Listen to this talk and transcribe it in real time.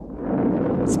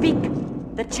Speak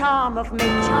the charm of me, charm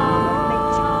of me,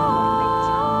 charm of me,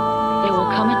 charm. There will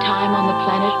come a time on the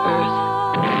planet Earth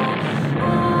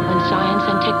when science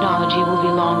and technology will be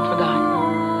long forgotten.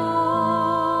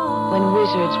 When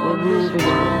wizards will rule the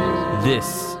world.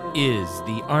 This is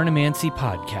the Arnemancy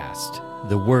Podcast.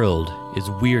 The world is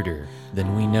weirder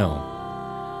than we know.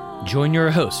 Join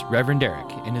your host, Reverend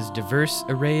Eric, and his diverse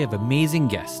array of amazing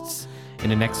guests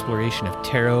in an exploration of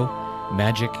tarot,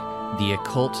 magic, the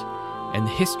occult, and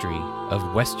the history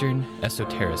of Western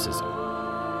esotericism.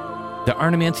 The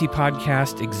Arnemancy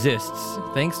Podcast exists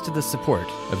thanks to the support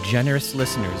of generous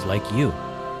listeners like you.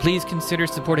 Please consider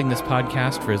supporting this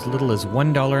podcast for as little as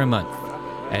 $1 a month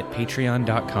at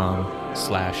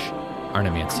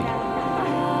patreon.com/arnemancy.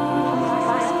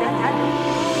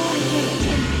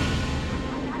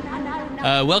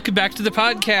 Welcome back to the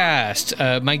podcast.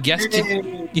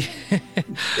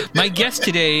 My guest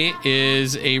today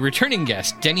is a returning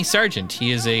guest, Denny Sargent.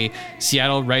 He is a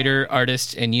Seattle writer,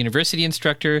 artist, and university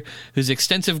instructor whose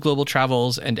extensive global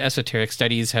travels and esoteric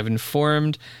studies have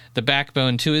informed the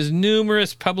backbone to his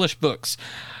numerous published books.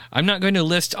 I'm not going to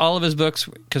list all of his books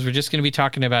because we're just going to be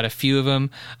talking about a few of them.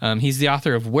 He's the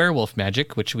author of Werewolf,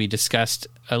 Magick, which we discussed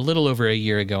a little over a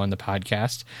year ago on the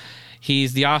podcast.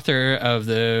 He's the author of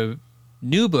the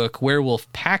new book,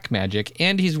 Werewolf Pack Magic,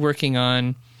 and he's working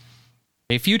on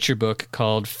a future book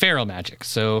called Feral Magic.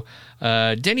 So,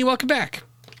 Denny, welcome back.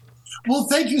 Well,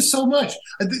 thank you so much.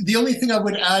 The only thing I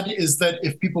would add is that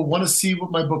if people want to see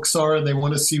what my books are and they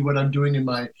want to see what I'm doing in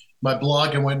my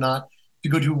blog and whatnot, to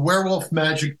go to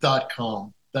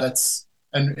werewolfmagic.com.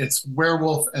 And it's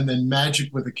werewolf and then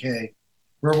magic with a K.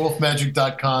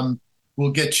 Werewolfmagic.com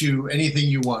will get you anything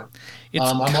you want. It's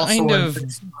I'm kind also of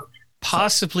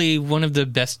possibly one of the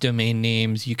best domain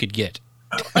names you could get.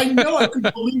 I know. I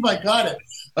couldn't believe I got it.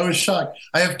 I was shocked.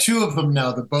 I have two of them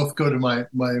now that both go to my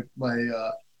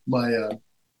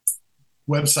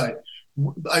website.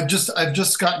 I've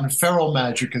just gotten Feral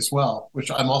Magic as well,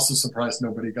 which I'm also surprised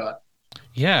nobody got.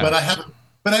 Yeah, but I have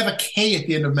a K at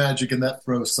the end of Magic, and that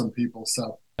throws some people.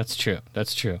 So that's true.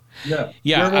 Yeah.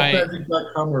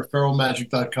 Werewolfmagic.com or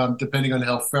feralmagic.com, depending on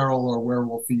how feral or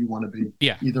werewolfy you want to be.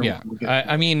 Yeah. Either yeah. one.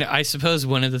 I mean, I suppose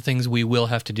one of the things we will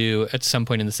have to do at some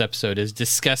point in this episode is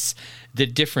discuss the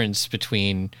difference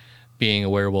between being a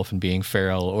werewolf and being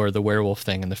feral, or the werewolf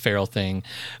thing and the feral thing.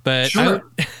 But sure.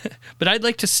 But I'd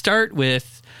like to start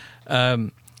with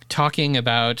talking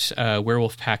about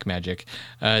Werewolf Pack Magic.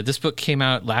 This book came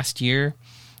out last year,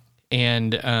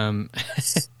 and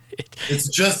it's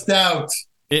just out.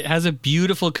 It has a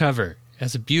beautiful cover.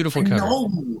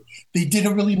 No, they did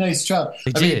a really nice job.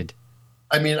 They did.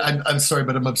 I'm sorry,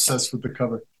 but I'm obsessed with the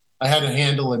cover. I had a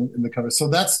handle in the cover. So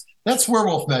that's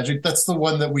Werewolf Magic. That's the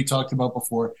one that we talked about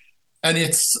before. And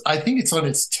I think it's on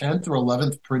its 10th or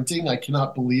 11th printing. I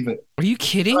cannot believe it. Are you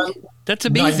kidding? That's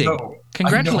amazing. I know.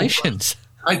 Congratulations.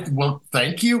 Well,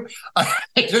 thank you.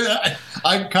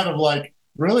 I'm kind of like,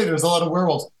 really? There's a lot of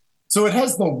werewolves. So it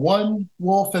has the one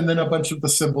wolf and then a bunch of the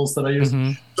symbols that I use.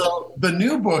 Mm-hmm. So the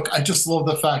new book, I just love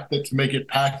the fact that to make it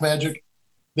pack magic,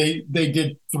 they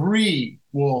did 3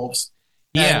 wolves.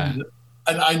 Yeah.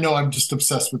 And I know I'm just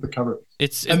obsessed with the cover.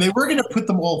 And they were going to put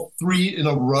them all 3 in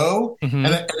a row. Mm-hmm.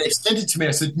 And they sent it to me.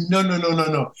 I said,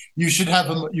 no. You should have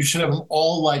them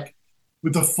all like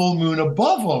with the full moon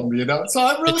above them, you know? So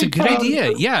I'm really It's a good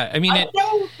idea. Yeah. I mean,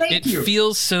 it you.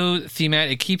 feels so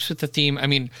thematic. It keeps with the theme. I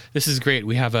mean, this is great.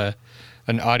 We have an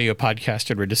audio podcast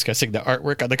and we're discussing the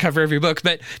artwork on the cover of your book,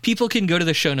 but people can go to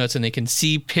the show notes and they can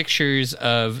see pictures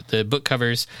of the book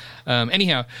covers.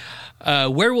 Anyhow,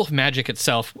 Werewolf Magic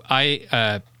itself,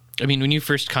 I mean, when you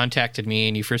first contacted me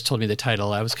and you first told me the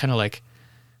title, I was kind of like,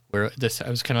 oh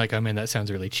man, that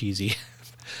sounds really cheesy.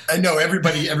 I know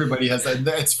everybody has that.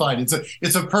 It's fine.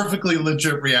 It's a perfectly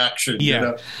legit reaction. Yeah. You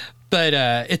know? But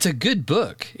it's a good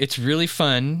book. It's really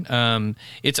fun.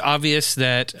 It's obvious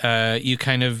that you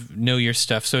kind of know your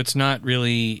stuff, so it's not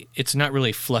really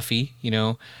fluffy, you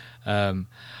know.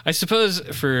 I suppose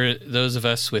for those of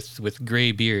us with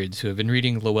gray beards who have been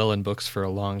reading Llewellyn books for a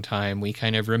long time, we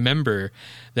kind of remember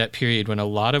that period when a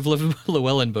lot of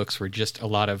Llewellyn books were just a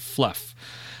lot of fluff.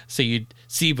 So you'd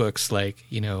see books like,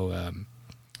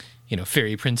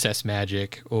 Fairy Princess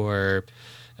Magic or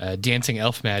Dancing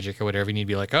Elf Magic or whatever, and you'd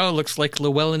be like, oh, looks like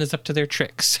Llewellyn is up to their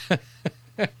tricks.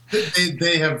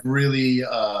 they have really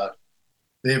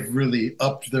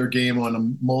upped their game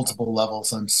on multiple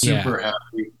levels. I'm super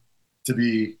happy to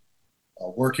be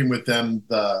working with them.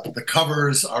 The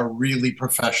covers are really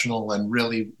professional and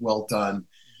really well done.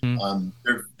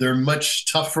 Mm-hmm. They're much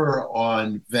tougher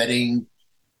on vetting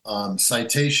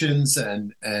citations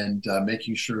and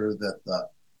making sure that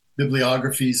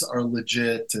bibliographies are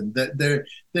legit, and that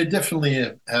they definitely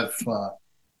have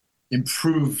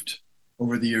improved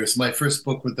over the years. My first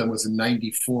book with them was in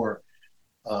 '94,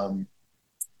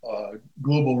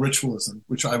 Global Ritualism,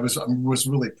 which I was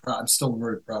really proud. I'm still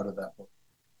very proud of that book.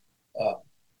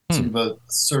 Sort of a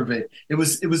survey. It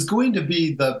was going to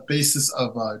be the basis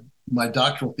of my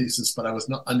doctoral thesis, but I was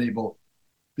not unable,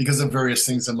 because of various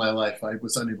things in my life, I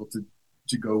was unable to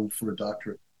go for a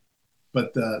doctorate.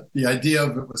 But the idea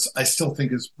of it I still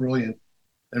think is brilliant,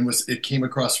 and it came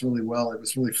across really well. It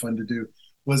was really fun to do.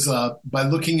 Was by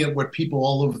looking at what people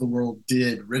all over the world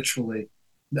did ritually,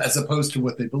 as opposed to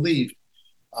what they believed.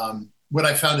 What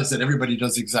I found is that everybody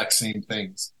does the exact same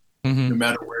things, no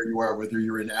matter where you are, whether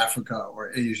you're in Africa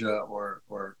or Asia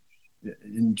or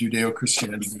in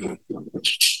Judeo-Christianity.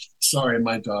 Sorry,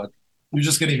 my dog. You're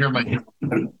just going to hear my...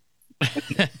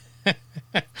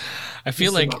 I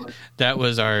feel like that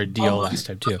was our deal last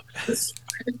time, too.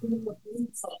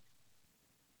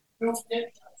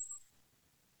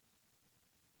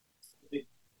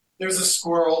 There's a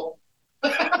squirrel.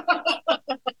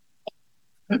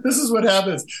 This is what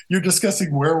happens. You're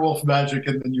discussing werewolf magic,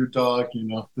 and then your dog,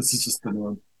 this is just the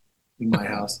norm in my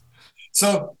house.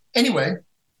 So anyway,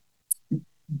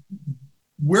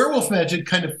 werewolf magic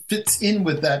kind of fits in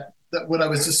with that what I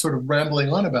was just sort of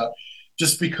rambling on about,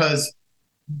 just because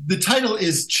the title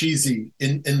is cheesy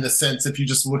in the sense if you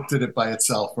just looked at it by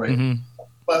itself, right? Mm-hmm.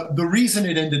 But the reason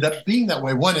it ended up being that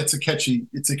way, one, it's a catchy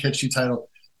title,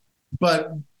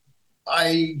 but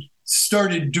I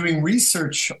started doing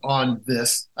research on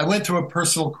this. I went through a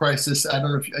personal crisis. I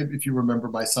don't know if you remember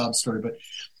my sob story, but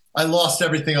I lost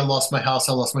everything. I lost my house.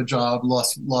 I lost my job.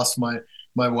 Lost my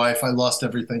wife. I lost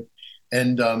everything,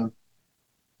 and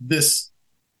this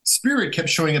spirit kept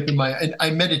showing up and I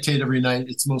meditate every night.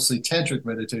 It's mostly tantric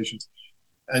meditations,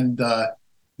 and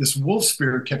this wolf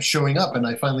spirit kept showing up. And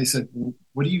I finally said, well,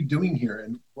 "What are you doing here?"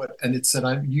 And it said,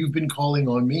 "You've been calling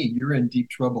on me. You're in deep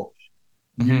trouble.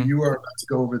 You are about to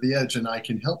go over the edge, and I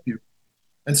can help you."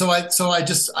 And so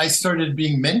I started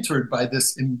being mentored by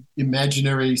this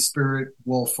imaginary spirit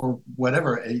wolf or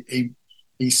whatever, a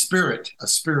spirit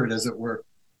as it were.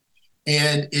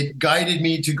 And it guided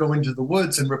me to go into the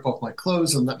woods and rip off my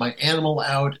clothes and let my animal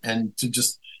out, and to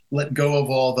just let go of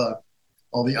all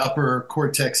the upper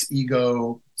cortex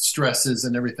ego stresses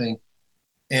and everything.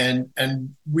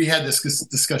 And we had this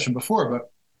discussion before,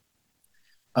 but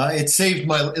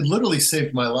it literally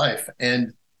saved my life.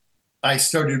 And I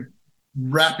started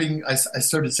I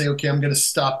started saying, okay, I'm going to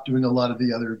stop doing a lot of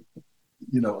the other,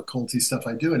 occulty stuff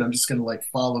I do, and I'm just going to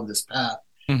follow this path.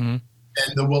 Mm-hmm.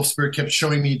 And the wolf spirit kept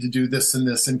showing me to do this and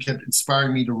this, and kept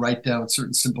inspiring me to write down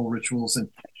certain simple rituals and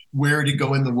where to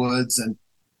go in the woods. And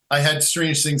I had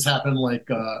strange things happen.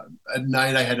 At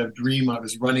night, I had a dream. I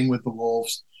was running with the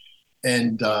wolves,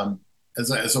 and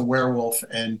as a werewolf,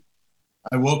 and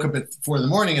I woke up at 4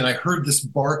 a.m. and I heard this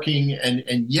barking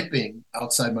and yipping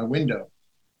outside my window.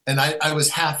 And I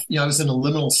was I was in a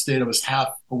liminal state. I was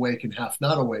half awake and half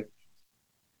not awake.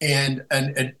 And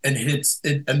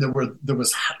there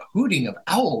was hooting of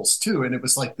owls too. And it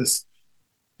was like this,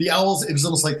 it was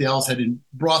almost like the owls had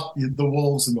brought the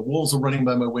wolves, and the wolves were running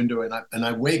by my window. And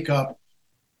I wake up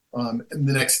the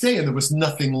next day, and there was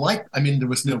nothing there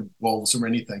was no wolves or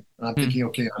anything. And I'm thinking,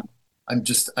 okay, I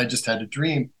just had a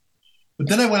dream. But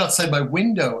then I went outside my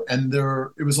window, and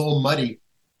it was all muddy.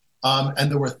 And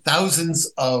there were thousands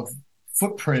of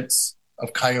footprints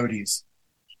of coyotes.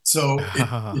 So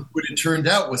what it turned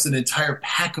out was an entire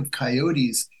pack of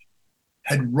coyotes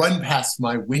had run past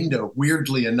my window,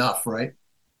 weirdly enough, right?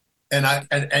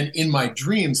 And in my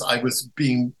dreams, I was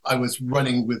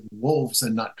running with wolves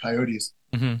and not coyotes.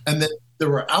 Mm-hmm. And then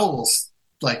there were owls.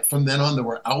 From then on, there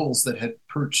were owls that had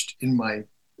perched in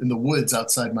the woods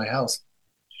outside my house.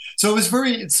 So it was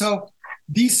so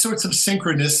these sorts of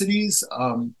synchronicities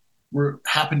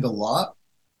happened a lot.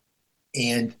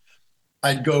 And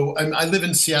I'd go, I live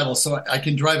in Seattle, so I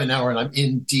can drive an hour, and I'm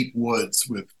in deep woods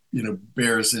with,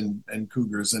 bears and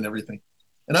cougars and everything.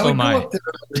 And I would go up there,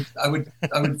 I would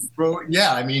throw,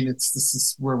 this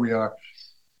is where we are.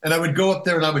 And I would go up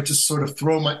there, and I would just sort of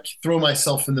throw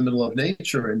myself in the middle of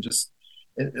nature, and just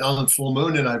on the full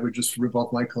moon, and I would just rip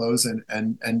off my clothes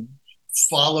and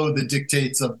follow the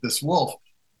dictates of this wolf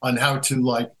on how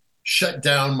to shut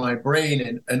down my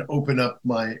brain and open up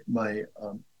my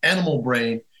animal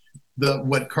brain,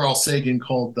 what Carl Sagan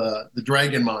called the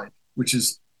dragon mind, which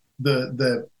is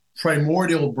the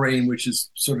primordial brain, which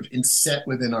is sort of inset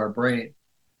within our brain.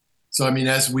 So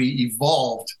as we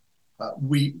evolved,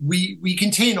 we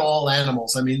contain all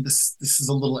animals. This is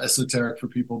a little esoteric for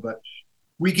people, but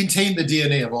we contain the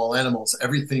DNA of all animals.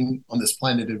 Everything on this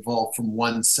planet evolved from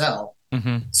one cell.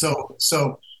 So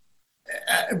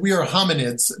we are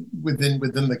hominids within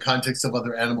the context of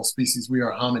other animal species. We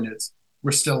are hominids.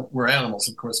 We're animals,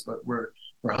 of course, but we're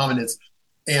hominids.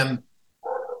 And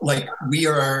like we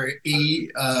are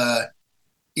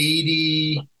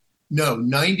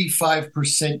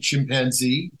 95%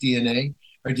 chimpanzee DNA.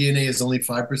 Our DNA is only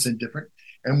 5% different.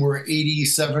 And we're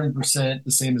 87%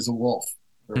 the same as a wolf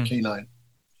or a canine.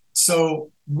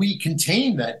 So we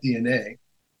contain that DNA,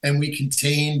 and we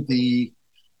contain the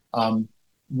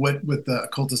what the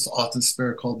occultists often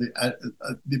spare called the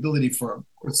ability for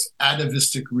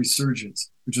atavistic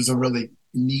resurgence, which is a really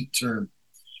neat term.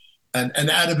 And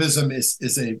atavism is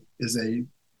a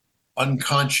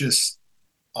unconscious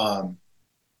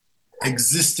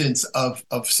existence of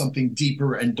something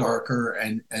deeper and darker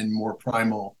and more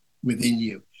primal within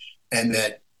you, and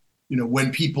that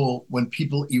when people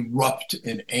erupt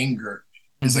in anger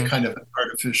is a kind of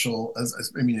artificial, a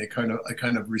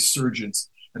kind of resurgence,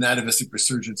 an atavistic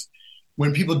resurgence.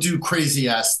 When people do crazy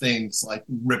ass things like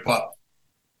rip up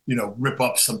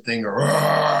something, or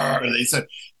they said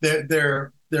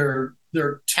they're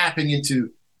tapping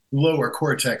into lower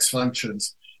cortex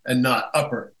functions and not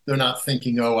upper. They're not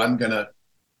thinking, oh, I'm gonna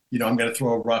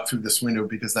throw a rock through this window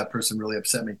because that person really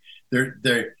upset me.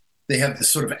 They have this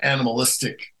sort of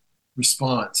animalistic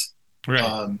response,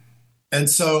 right? And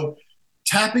so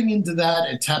tapping into that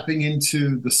and tapping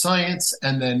into the science,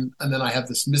 and then I have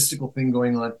this mystical thing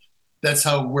going on. That's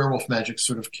how Werewolf Magic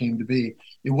sort of came to be.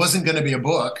 It wasn't going to be a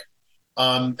book,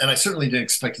 and I certainly didn't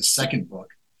expect a second book.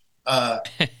 But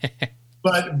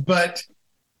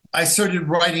I started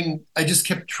writing. I just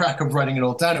kept track of writing it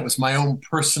all down. It was my own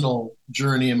personal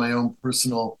journey and my own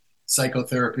personal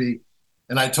psychotherapy.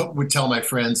 And I would tell my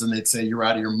friends, and they'd say, "You're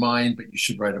out of your mind, but you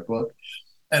should write a book."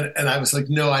 And I was like,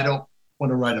 "No, I don't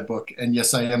want to write a book." And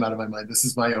yes, I am out of my mind. This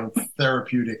is my own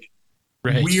therapeutic,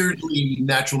 weirdly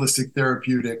naturalistic,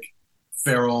 therapeutic,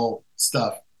 feral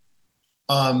stuff.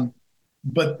 But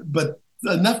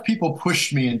enough people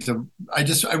pushed me into. I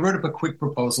wrote up a quick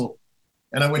proposal,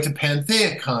 and I went to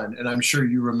PantheaCon, and I'm sure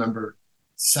you remember.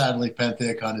 Sadly,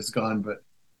 PantheaCon is gone, but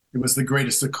it was the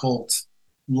greatest occult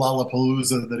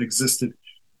Lollapalooza that existed.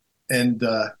 And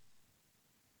I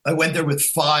went there with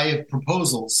 5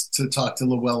 proposals to talk to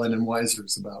Llewellyn and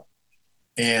Weisers about.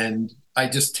 And I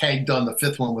just tagged on the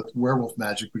 5th one with Werewolf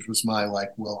Magic, which was my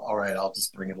well, all right, I'll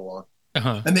just bring it along.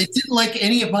 And they didn't like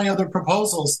any of my other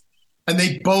proposals. And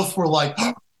they both were like,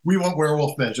 oh, we want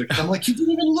Werewolf Magic. And I'm like, you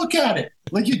didn't even look at it.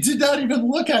 Like, you did not even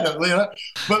look at it.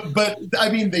 But I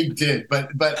mean, they did. But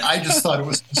I just thought it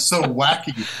was so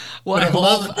wacky. Well, I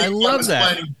love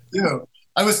that.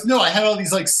 I had all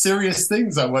these serious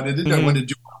things I wanted to do. I wanted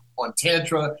to do on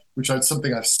Tantra, which is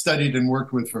something I've studied and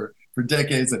worked with for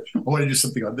decades. And I want to do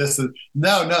something on this. And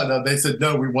no. They said,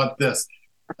 no, we want this.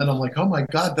 And I'm like, oh my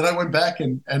God. Then I went back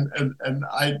and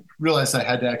I realized I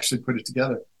had to actually put it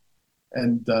together.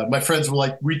 And my friends were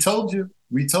like, we told you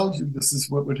this is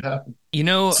what would happen.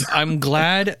 I'm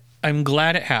glad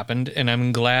it happened. And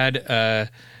I'm glad that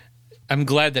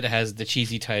it has the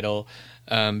cheesy title,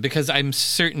 because I'm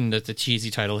certain that the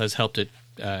cheesy title has helped it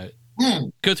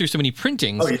go through so many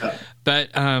printings. Oh, yeah. But,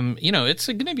 it's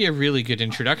going to be a really good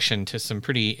introduction to some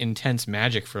pretty intense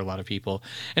magic for a lot of people.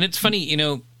 And it's funny,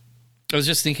 I was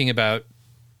just thinking about,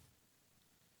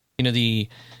 the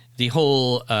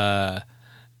whole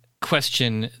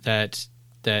question that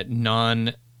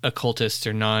non-occultists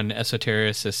or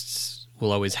non-esotericists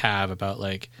will always have about,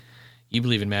 you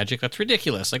believe in magic? That's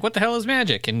ridiculous. What the hell is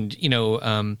magic? And,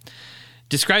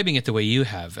 describing it the way you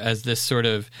have as this sort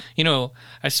of,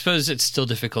 I suppose it's still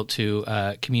difficult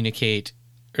to communicate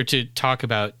or to talk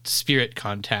about spirit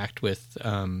contact with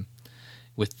the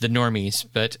normies,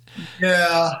 but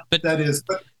that is.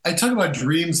 But I talk about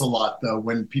dreams a lot, though,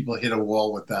 when people hit a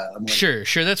wall with that. I'm like, sure,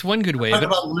 that's one good way. Talk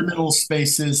about liminal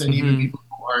spaces, and even people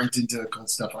who aren't into occult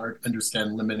stuff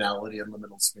understand liminality and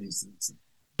liminal spaces.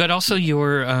 But also,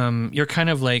 you're kind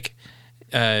of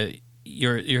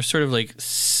you're sort of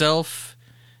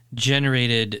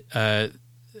self-generated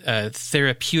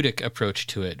therapeutic approach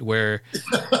to it, where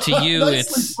to you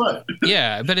it's fun.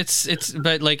 Yeah, but it's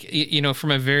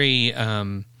from a very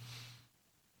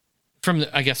from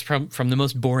the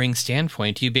most boring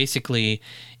standpoint, you basically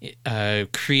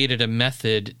created a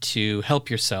method to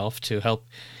help yourself, to help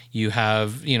you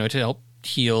have, to help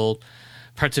heal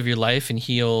parts of your life and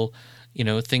heal,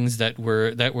 things that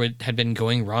had been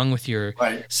going wrong with your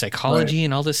psychology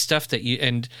and all this stuff that you,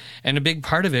 and a big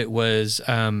part of it was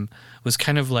kind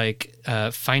of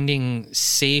finding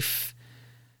safe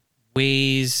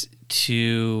ways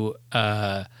to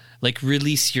like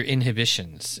release your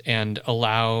inhibitions and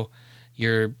allow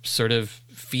your sort of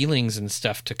feelings and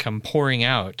stuff to come pouring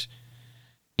out,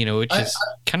 which is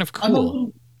kind of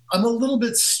cool. I'm a little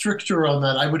bit stricter on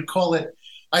that. I would call it,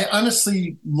 I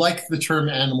honestly like the term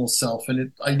animal self,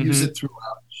 and I use it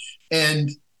throughout. And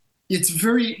it's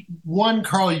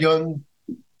Carl Jung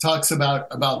talks about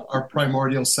our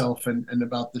primordial self and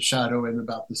about the shadow and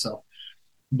about the self.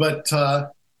 But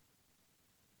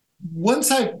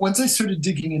once I started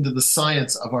digging into the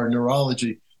science of our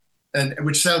neurology, and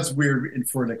which sounds weird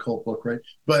for an occult book, right?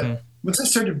 But once I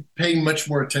started paying much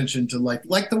more attention to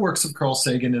like the works of Carl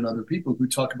Sagan and other people who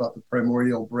talk about the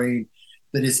primordial brain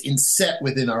that is inset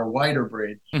within our wider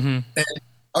brain, and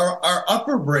our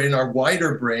upper brain, our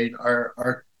wider brain,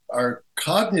 our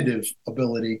cognitive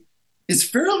ability is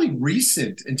fairly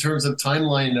recent in terms of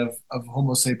timeline of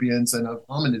Homo sapiens and of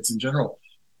hominids in general.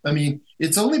 I mean,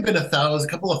 it's only been a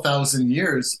couple of thousand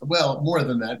years. Well, more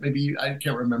than that. Maybe I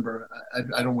can't remember.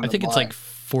 I don't want to. I think it's like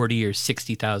 40 or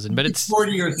 60,000, but it's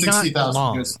 40 or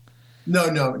 60,000 years.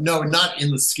 No, not in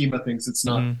the scheme of things. It's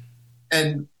not.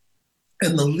 And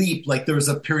the leap, like there was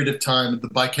a period of time. The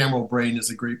Bicameral Brain is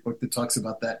a great book that talks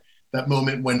about that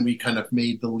moment when we kind of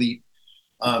made the leap.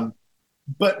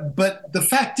 But the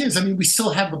fact is, I mean, we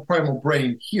still have the primal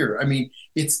brain here. I mean,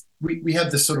 we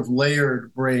have this sort of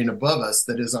layered brain above us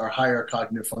that is our higher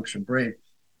cognitive function brain.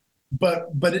 But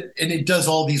it does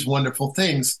all these wonderful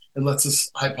things. It lets us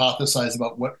hypothesize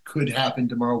about what could happen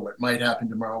tomorrow, what might happen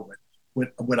tomorrow,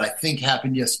 what I think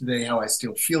happened yesterday, how I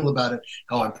still feel about it,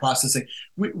 how I'm processing.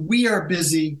 We are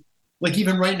busy. Like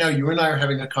even right now, you and I are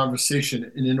having a conversation,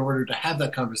 and in order to have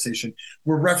that conversation,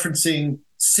 we're referencing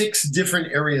 6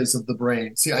 different areas of the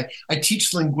brain. See, I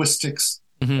teach linguistics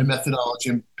and methodology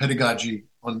and pedagogy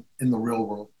in the real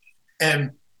world,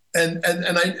 and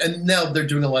now they're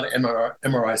doing a lot of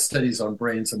MRI studies on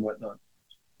brains and whatnot,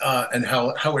 and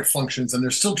how it functions, and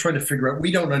they're still trying to figure out.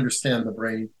 We don't understand the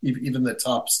brain. Even the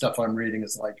top stuff I'm reading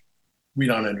is like, we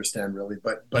don't understand really,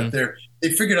 but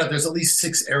they figured out there's at least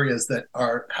 6 areas that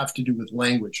have to do with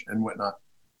language and whatnot.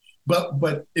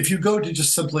 But if you go to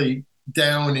just simply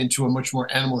down into a much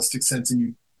more animalistic sense, and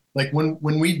you like when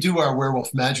we do our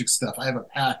werewolf magic stuff, I have a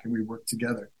pack and we work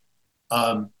together.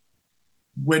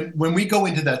 When we go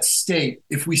into that state,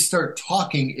 if we start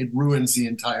talking, it ruins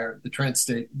the trance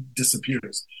state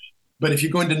disappears. But if you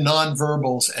go into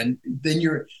nonverbals, and then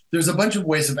there's a bunch of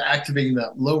ways of activating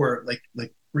that lower,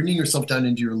 like bringing yourself down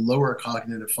into your lower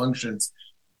cognitive functions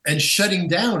and shutting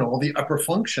down all the upper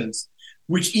functions,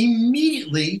 which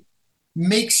immediately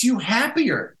makes you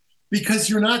happier because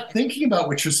you're not thinking about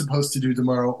what you're supposed to do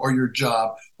tomorrow or your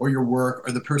job or your work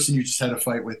or the person you just had a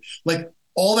fight with. Like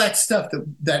all that stuff,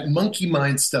 that monkey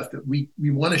mind stuff that we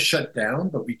want to shut down,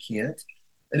 but we can't.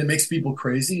 And it makes people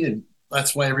crazy. And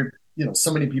that's why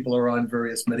so many people are on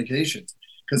various medications,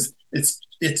 because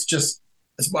it's just,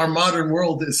 our modern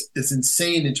world is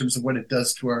insane in terms of what it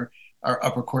does to our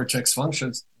upper cortex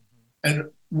functions. And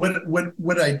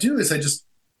what I do is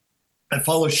I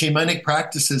follow shamanic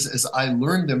practices as I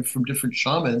learned them from different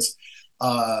shamans.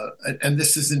 And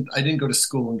this isn't, I didn't go to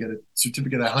school and get a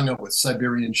certificate. I hung out with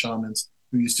Siberian shamans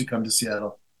who used to come to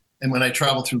Seattle. And when I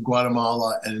traveled through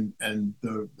Guatemala and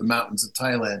the mountains of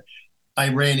Thailand, I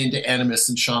ran into animists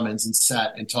and shamans and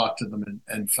sat and talked to them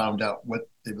and found out what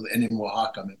they really, and in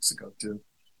Oaxaca, Mexico too.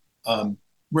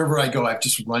 Wherever I go, I've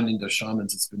just run into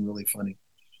shamans. It's been really funny.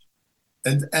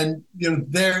 And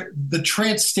the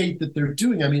trance state that they're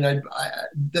doing, I mean,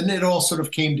 then it all sort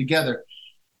of came together.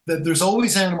 That there's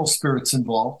always animal spirits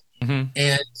involved,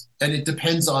 and it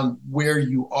depends on where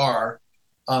you are.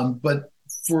 But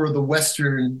for the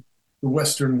Western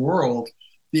world,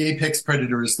 the apex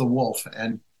predator is the wolf,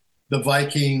 and the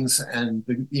Vikings and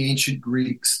the ancient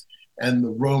Greeks and the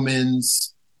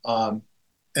Romans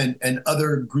and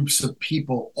other groups of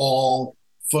people all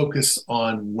focus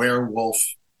on werewolf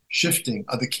shifting,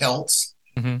 the Celts.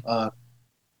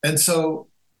 And so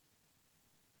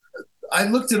I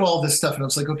looked at all this stuff and I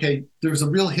was like, okay, there's a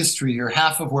real history here.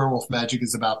 Half of werewolf magic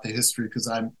is about the history because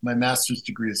my master's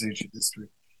degree is ancient history.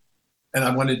 And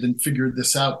I wanted to figure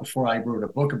this out before I wrote a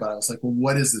book about it. I was like, well,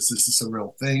 what is this? Is this a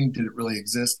real thing? Did it really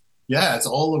exist? Yeah, it's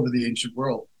all over the ancient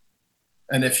world.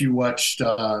 And if you watched,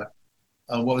 what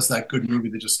was that good movie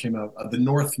that just came out? The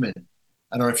Northman.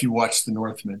 I don't know if you watched The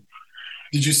Northman.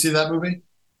 Did you see that movie?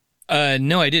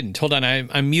 No, I didn't. Hold on.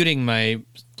 I'm muting my,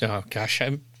 oh gosh,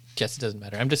 I guess it doesn't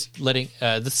matter. I'm just letting,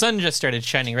 the sun just started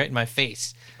shining right in my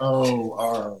face.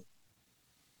 Oh,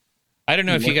 I don't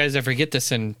know if you guys ever get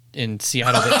this in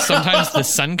Seattle, but sometimes the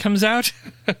sun comes out.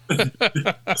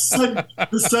 The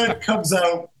sun comes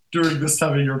out during this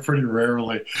time of year pretty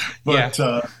rarely. But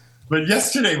But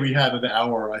yesterday we had an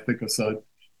hour, I think, or so.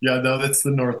 Yeah, no, that's the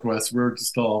Northwest. We're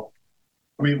just all.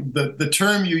 I mean, the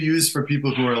term you use for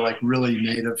people who are like really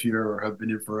native here or have been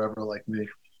here forever, like me,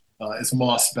 is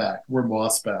mossback. We're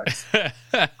mossbacks.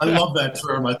 I love that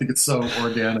term. I think it's so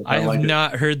organic. I have like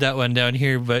not heard that one down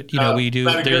here, but we do.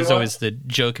 There's one? always the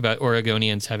joke about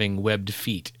Oregonians having webbed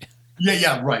feet.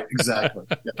 Yeah, right, exactly.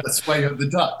 Yeah, that's why you have the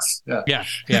ducks. Yeah.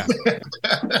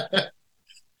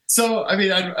 So, I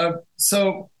mean, I'm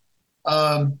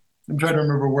trying to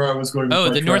remember where I was going. Oh,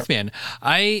 the Northman.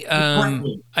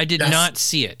 I did not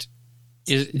see it.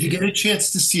 If you get a chance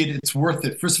to see it, it's worth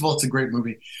it. First of all, it's a great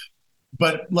movie.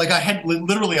 But like I had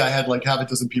like half a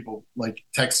dozen people like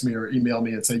text me or email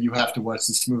me and say, you have to watch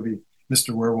this movie,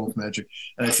 Mr. Werewolf Magic.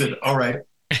 And I said, all right,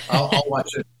 I'll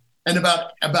watch it. And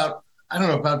about I don't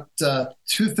know, about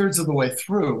 2/3 of the way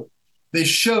through, they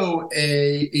show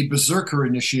a berserker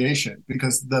initiation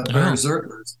because the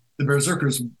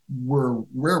berserkers were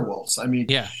werewolves. I mean,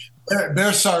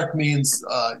 Berserk means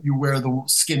you wear the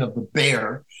skin of the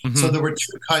bear. Mm-hmm. So there were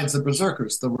two kinds of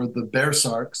berserkers. There were the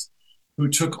Berserks, who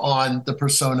took on the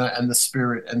persona and the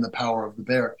spirit and the power of the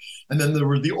bear. And then there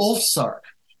were the Ulfsark,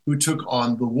 who took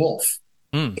on the wolf.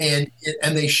 And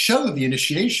they show the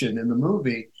initiation in the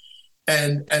movie.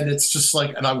 And it's just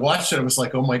like, and I watched it, I was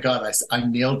like, oh my God, I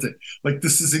nailed it. Like,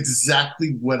 this is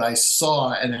exactly what I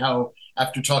saw and how,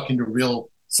 after talking to real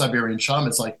Siberian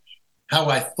shamans, like how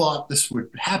I thought this would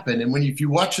happen. And if you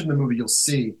watch it in the movie, you'll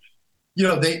see,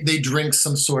 they drink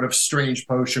some sort of strange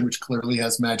potion, which clearly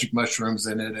has magic mushrooms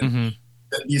in it and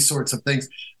these sorts of things.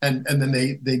 And then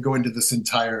they go into this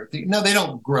entire thing. Now, they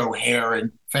don't grow hair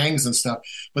and fangs and stuff,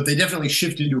 but they definitely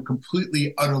shift into a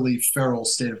completely, utterly feral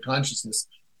state of consciousness.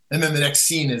 And then the next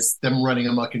scene is them running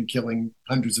amok and killing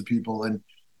hundreds of people and,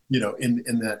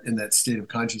 in that state of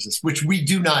consciousness, which we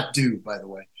do not do, by the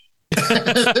way. I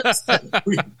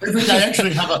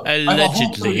actually have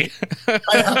allegedly.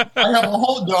 I have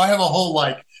a whole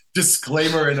like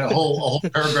disclaimer and a whole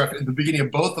paragraph in the beginning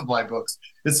of both of my books.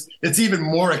 It's even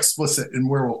more explicit in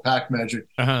Werewolf Pack Magic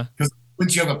because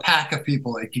once you have a pack of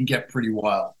people, it can get pretty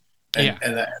wild.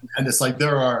 And it's like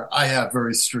I have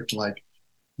very strict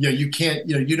you can't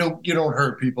you don't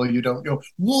hurt people,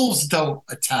 wolves don't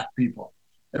attack people.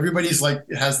 Everybody's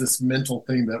has this mental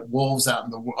thing that wolves out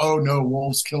in the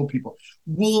wolves kill people.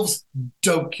 Wolves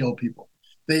don't kill people.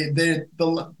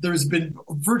 There's been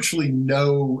virtually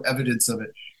no evidence of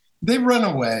it. They run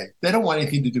away. They don't want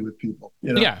anything to do with people.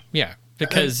 Yeah,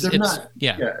 because they're not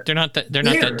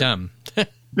that dumb.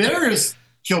 Bears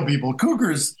kill people.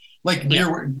 Cougars,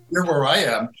 near where I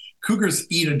am, cougars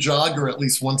eat a jogger at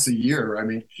least once a year. I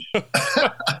mean.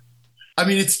 I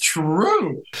mean, it's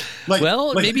true.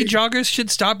 Maybe joggers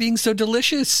should stop being so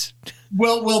delicious.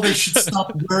 Well, they should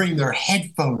stop wearing their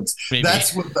headphones. Maybe.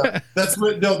 That's what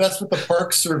the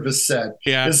Park Service said.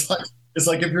 Yeah, it's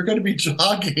like if you're going to be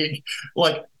jogging,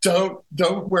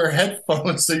 don't wear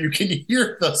headphones so you can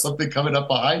hear something coming up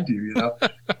behind you.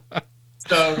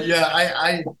 So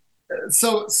yeah,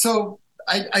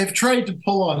 I've tried to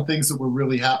pull on things that were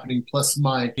really happening. Plus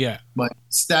my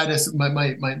status,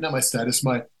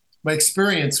 my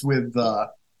experience with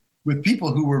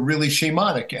people who were really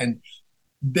shamanic, and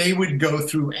they would go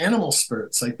through animal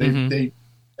spirits. And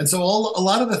so a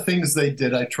lot of the things they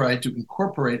did, I tried to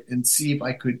incorporate and see if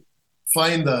I could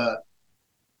find the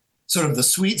sort of the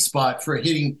sweet spot for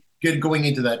going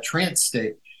into that trance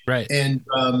state. Right. And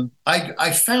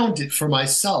I found it for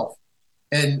myself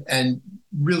and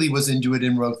really was into it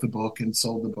and wrote the book and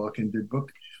sold the book and did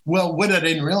book. Well, what I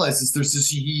didn't realize is there's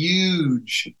this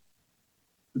huge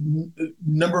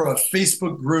number of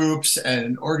Facebook groups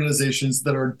and organizations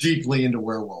that are deeply into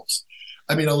werewolves.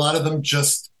 I mean, a lot of them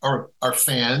just are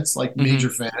fans, major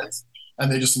fans, and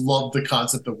they just love the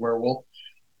concept of werewolf.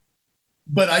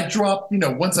 But I dropped,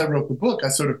 once I wrote the book, I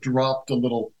sort of dropped a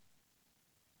little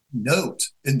note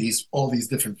in all these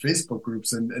different Facebook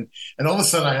groups, and all of a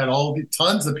sudden I had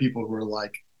tons of people who were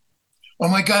like, "Oh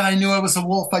my God, I knew I was a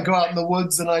wolf. I go out in the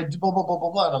woods and I blah blah blah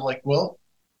blah blah." And I'm like, well,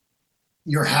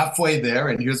 you're halfway there,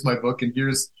 and here's my book, and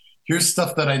here's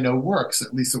stuff that I know works.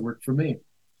 At least it worked for me.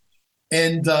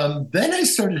 And then I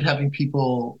started having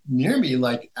people near me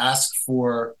ask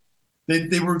for.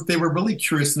 They were really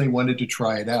curious and they wanted to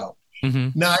try it out.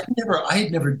 Mm-hmm. Now I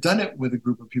had never done it with a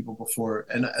group of people before,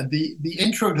 and the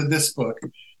intro to this book,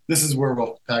 this is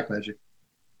Werewolf Pack Magic,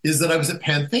 is that I was at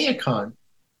PantheaCon,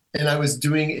 and I was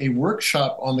doing a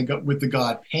workshop with the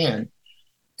god Pan.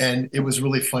 And it was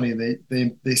really funny.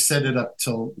 They set it up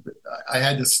till I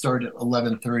had to start at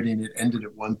 11:30 and it ended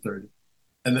at 1:30,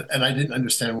 and I didn't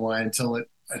understand why until it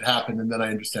happened, and then I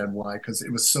understand why, because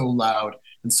it was so loud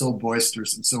and so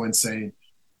boisterous and so insane.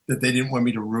 that they didn't want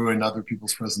me to ruin other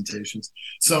people's presentations.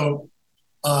 So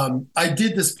I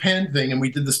did this pan thing, and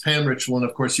we did this pan ritual, and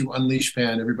of course you unleash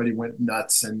pan, everybody went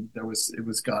nuts, and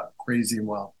it got crazy and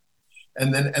wild.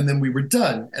 And then we were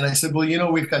done. And I said,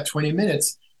 well, we've got 20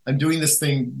 minutes. I'm doing this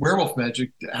thing, Werewolf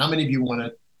Magic. How many of you want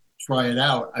to try it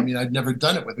out? I mean, I'd never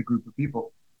done it with a group of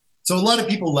people. So a lot of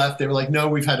people left. They were like, no,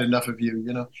 we've had enough of you,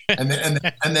 And then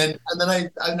I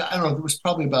don't know, there was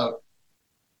probably about,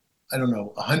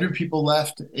 100 people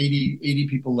left, 80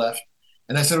 people left.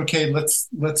 And I said, okay,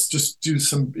 let's just do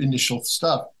some initial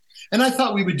stuff. And I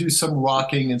thought we would do some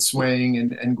rocking and swaying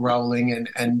and growling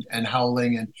and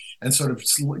howling and sort of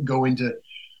go into,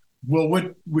 well,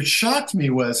 what shocked me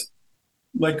was,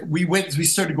 like, we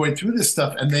started going through this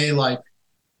stuff, and they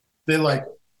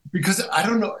because I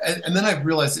don't know. And then I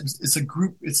realized it's a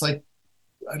group, it's like,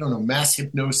 I don't know, mass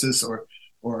hypnosis or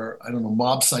I don't know,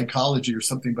 mob psychology or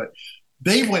something, but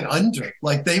they went under,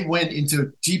 like they went into a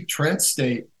deep trance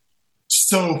state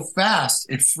so fast,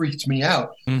 it freaked me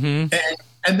out. Mm-hmm.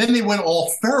 And then they went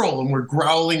all feral and were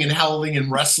growling and howling and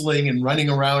wrestling and running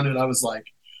around. And I was like,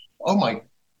 oh my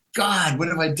God, what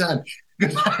have I done?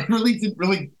 Because I really didn't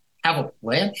really have a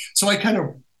plan. So I kind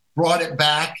of brought it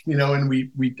back, and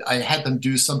I had them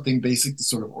do something basic to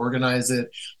sort of organize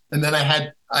it. And then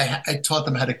I taught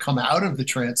them how to come out of the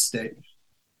trance state.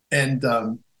 And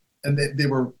they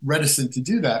were reticent to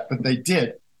do that, but they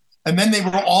did. And then they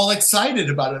were all excited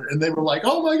about it. And they were like,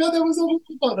 oh my God, that was so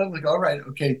fun. I'm like, all right,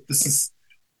 okay, this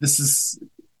is,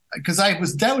 because I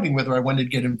was doubting whether I wanted to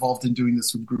get involved in doing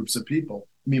this with groups of people.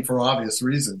 I mean, for obvious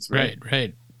reasons. Right.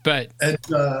 But that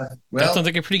sounds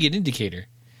like a pretty good indicator.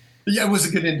 Yeah, it was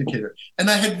a good indicator. And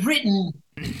I had written,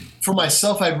 for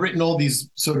myself, I'd written all these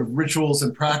sort of rituals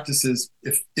and practices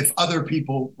if other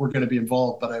people were going to be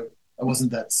involved, but I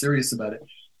wasn't that serious about it.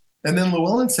 And then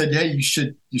Llewellyn said, yeah, you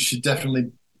should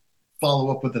definitely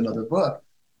follow up with another book.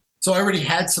 So I already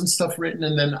had some stuff written,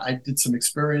 and then I did some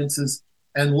experiences.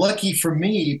 And lucky for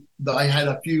me, I had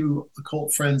a few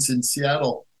occult friends in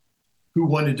Seattle who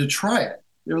wanted to try it.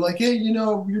 They were like, hey,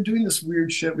 you're doing this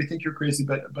weird shit. We think you're crazy,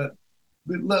 but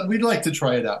we'd like to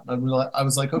try it out. And I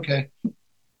was like, okay,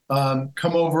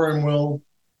 come over and we'll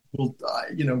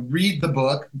read the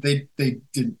book. They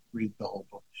didn't read the whole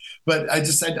book, but I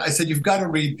said, you've got to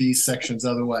read these sections,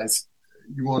 otherwise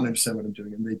you won't understand what I'm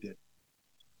doing. And they did.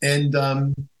 And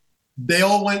they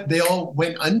all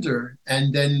went under,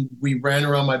 and then we ran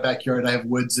around my backyard. I have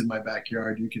woods in my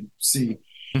backyard, you can see.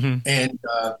 Mm-hmm. And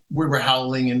we were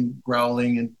howling and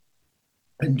growling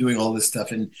and doing all this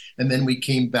stuff. And then we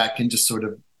came back and just sort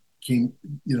of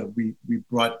we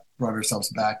brought ourselves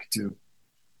back to,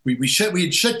 we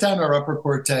had shut down our upper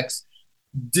cortex,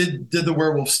 did the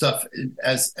werewolf stuff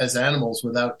as animals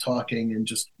without talking and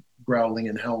just growling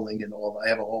and howling and all. I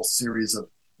have a whole series of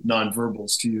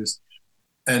nonverbals to use.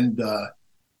 And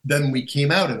then we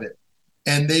came out of it,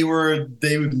 and they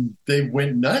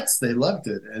went nuts. They loved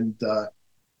it. And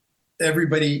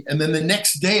everybody, and then the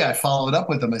next day I followed up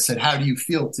with them. I said, how do you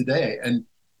feel today? And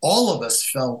all of us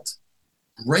felt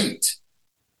great.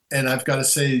 And I've got to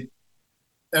say,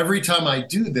 every time I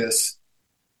do this,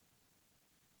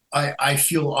 I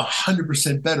feel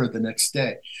 100% better the next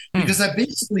day, because I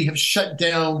basically have shut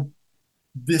down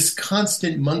this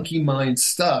constant monkey mind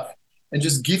stuff and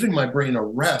just given my brain a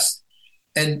rest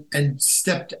and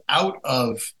stepped out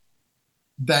of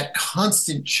that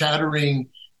constant chattering,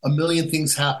 a million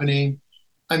things happening.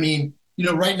 I mean,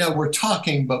 right now we're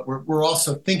talking, but we're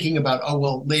also thinking about, oh,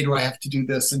 well, later I have to do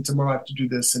this, and tomorrow I have to do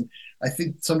this. And I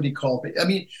think somebody called me. I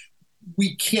mean,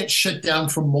 we can't shut down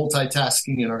from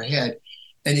multitasking in our head,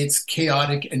 and it's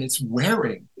chaotic and it's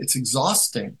wearing. It's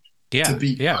exhausting to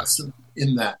be constant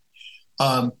in that.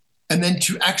 And then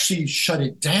to actually shut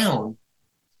it down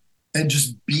and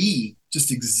just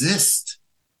exist,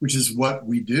 which is what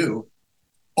we do,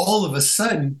 all of a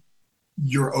sudden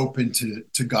you're open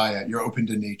to Gaia, you're open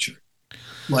to nature.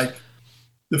 Like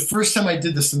the first time I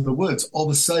did this in the woods, all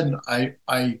of a sudden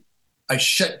I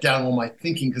shut down all my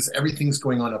thinking because everything's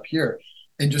going on up here.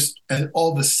 And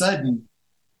all of a sudden,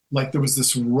 like there was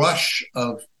this rush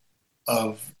of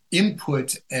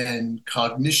input and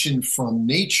cognition from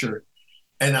nature.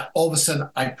 And all of a sudden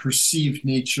I perceived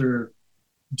nature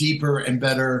deeper and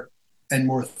better and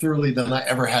more thoroughly than I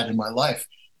ever had in my life.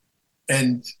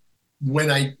 And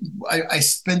when I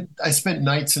spent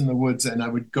nights in the woods, and I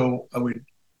would go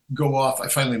off. I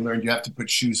finally learned you have to put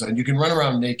shoes on. You can run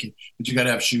around naked, but you got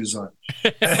to have shoes on.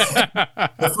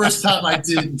 The first time I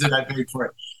did I paid for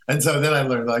it. And so then I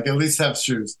learned, like, at least have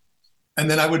shoes. And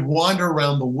then I would wander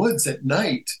around the woods at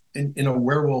night in a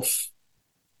werewolf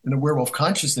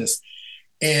consciousness.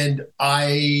 And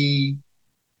I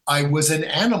I was an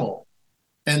animal,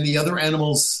 and the other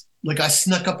animals, like I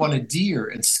snuck up on a deer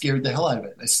and scared the hell out of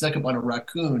it. I snuck up on a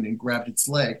raccoon and grabbed its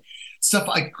leg. Stuff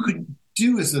I couldn't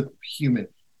do as a human.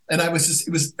 And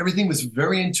everything was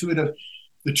very intuitive.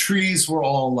 The trees were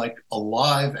all like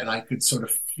alive, and I could sort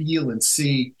of feel and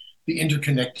see the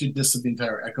interconnectedness of the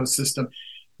entire ecosystem.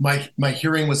 My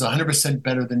hearing was 100%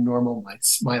 better than normal.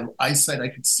 My eyesight, I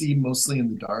could see mostly in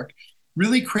the dark.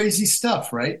 Really crazy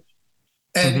stuff, right?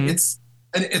 And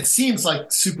it seems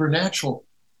like supernatural,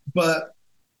 but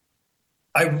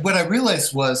what I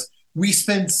realized was we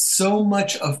spend so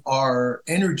much of our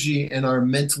energy and our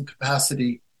mental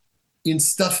capacity in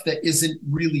stuff that isn't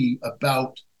really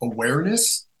about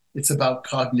awareness. It's about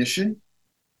cognition.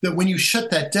 That when you shut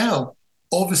that down,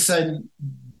 all of a sudden,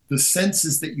 the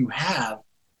senses that you have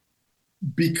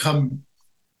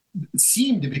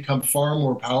seem to become far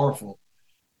more powerful.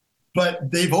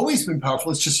 But they've always been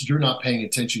powerful. It's just you're not paying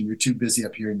attention. You're too busy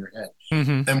up here in your head.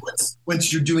 And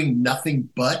once you're doing nothing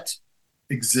but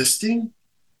existing,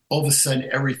 all of a sudden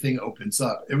everything opens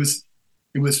up. It was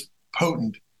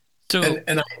potent. So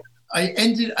I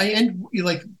end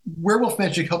like Werewolf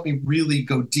Magic helped me really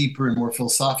go deeper and more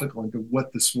philosophical into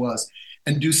what this was,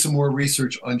 and do some more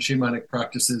research on shamanic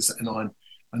practices and on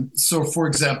so for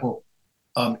example,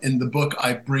 in the book I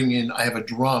have a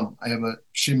drum. I have a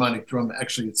shamanic drum.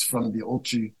 Actually, it's from the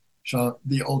Olchi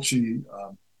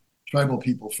tribal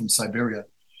people from Siberia.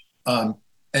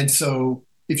 And so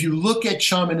if you look at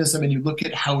shamanism and you look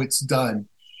at how it's done,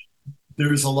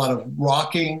 there's a lot of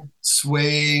rocking,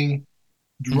 swaying,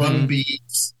 drum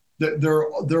beats. There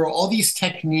are all these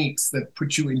techniques that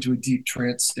put you into a deep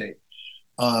trance state.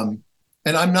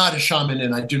 And I'm not a shaman,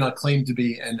 and I do not claim to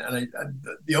be. And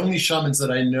the only shamans that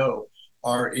I know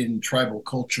are in tribal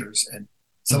cultures. And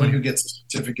someone who gets a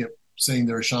certificate saying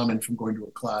they're a shaman from going to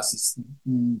a class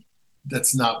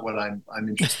that's not what I'm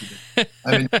interested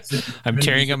in. I'm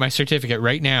tearing up my certificate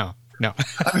right now. No.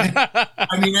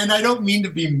 I mean, and I don't mean to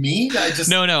be mean.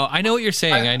 No. I know what you're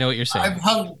saying. I know what you're saying.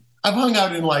 I've hung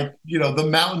out in the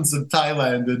mountains of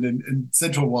Thailand and in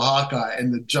central Oaxaca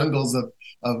and the jungles of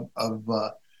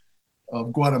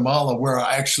Guatemala, where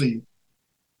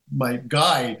my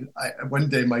guide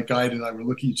and I were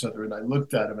looking at each other, and I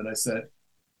looked at him and I said,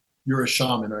 "You're a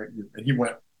shaman, aren't you?" And he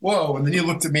went, "Whoa!" And then he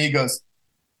looked at me. He goes,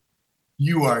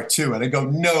 "You are too." And I go,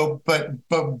 "No, but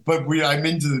I'm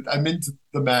into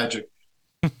the magic."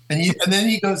 And then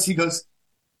he goes,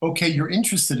 "Okay, you're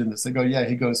interested in this?" I go, "Yeah."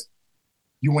 He goes,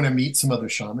 "You want to meet some other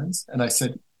shamans?" And I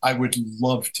said, "I would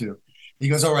love to." He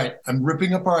goes, "All right, I'm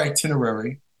ripping up our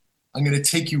itinerary. I'm going to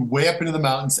take you way up into the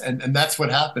mountains." And that's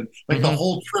what happened. Like the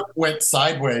whole trip went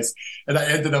sideways, and I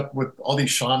ended up with all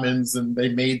these shamans, and they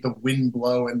made the wind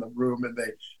blow in the room, and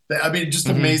just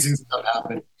amazing stuff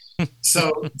happened.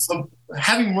 So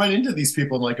having run into these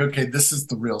people, I'm like, okay, this is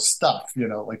the real stuff,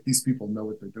 like these people know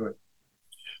what they're doing.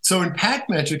 So in pack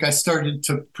magic, I started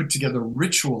to put together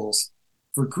rituals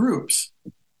for groups,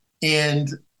 and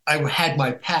I had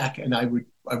my pack, and I would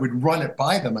run it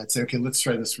by them. I'd say, okay, let's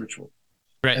try this ritual.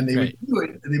 Right, and they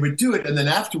would do it. And then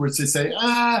afterwards they say,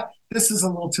 this is a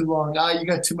little too long. You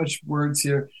got too much words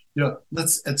here.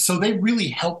 And so they really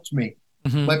helped me.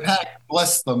 My pack,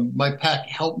 bless them. My pack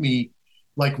helped me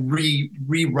like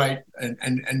rewrite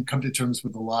and come to terms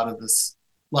with a lot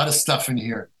of stuff in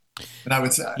here. And I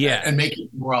would say, and make it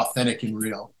more authentic and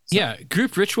real. So. Yeah.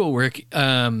 Group ritual work.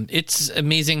 It's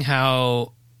amazing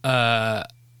how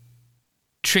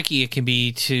tricky it can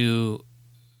be to,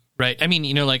 right. I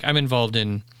mean, like I'm involved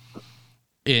in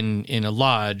a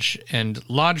lodge, and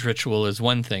lodge ritual is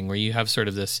one thing where you have sort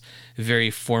of this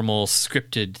very formal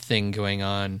scripted thing going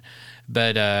on,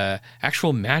 but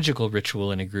actual magical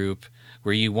ritual in a group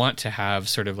where you want to have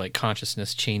sort of like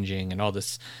consciousness changing and all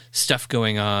this stuff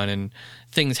going on and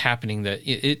things happening, that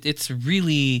it's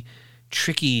really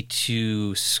tricky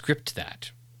to script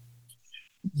that.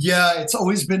 Yeah, it's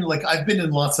always been like, I've been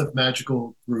in lots of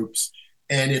magical groups,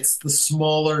 and it's the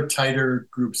smaller, tighter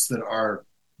groups that are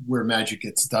where magic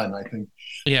gets done, I think.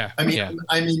 Yeah. I'm in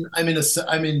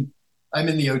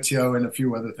the OTO and a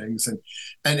few other things,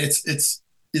 and it's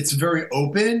very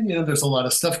open. There's a lot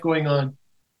of stuff going on,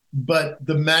 but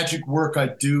the magic work I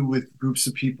do with groups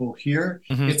of people here,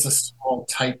 it's a small,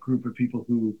 tight group of people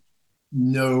who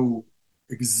know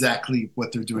exactly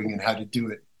what they're doing and how to do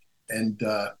it, and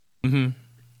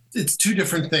it's two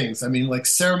different things. I mean, like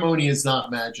ceremony is not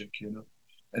magic,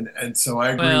 And so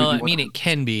I agree with you. Well, I mean, it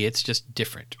can be. It's just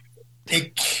different.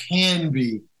 It can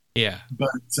be. Yeah.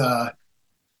 But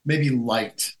maybe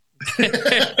light.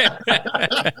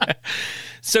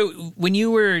 So when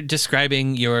you were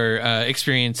describing your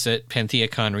experience at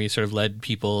PantheaCon, where you sort of led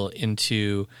people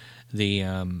into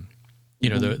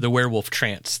the werewolf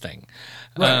trance thing.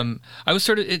 Right.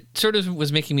 It sort of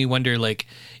was making me wonder, like,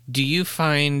 do you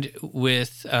find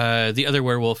with the other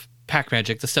werewolf pack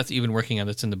magic, the stuff that you've been working on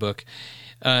that's in the book,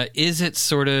 is it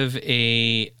sort of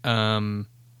is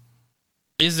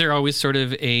there always sort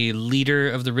of a leader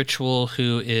of the ritual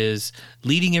who is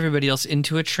leading everybody else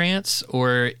into a trance,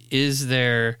 or is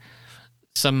there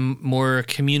some more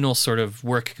communal sort of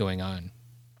work going on?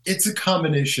 It's a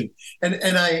combination,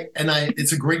 and I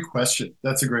it's a great question.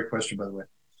 That's a great question, by the way,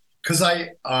 because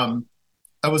I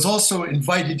was also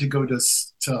invited to go to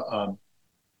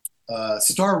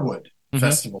Starwood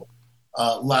Festival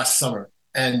last summer,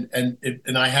 and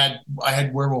I had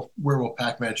werewolf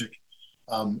pack magic.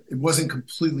 It wasn't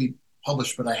completely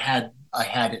published, but I had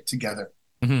it together,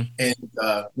 and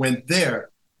went there,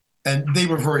 and they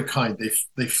were very kind.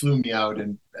 They flew me out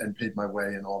and paid my way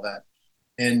and all that,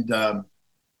 and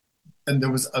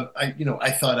there was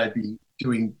I thought I'd be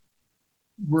doing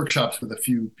workshops with a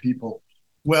few people.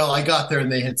 Well, I got there and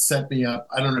they had set me up.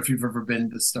 I don't know if you've ever been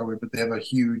to Starwood, but they have a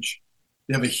huge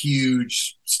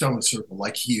stone circle,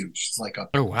 like huge. It's like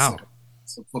oh wow,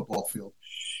 it's a football field,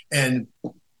 and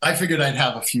I figured I'd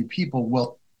have a few people.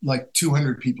 Well, like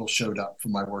 200 people showed up for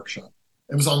my workshop.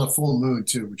 It was on the full moon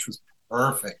too, which was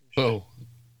perfect. Oh,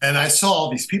 and I saw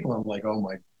all these people. I'm like, oh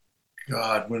my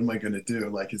God, what am I going to do?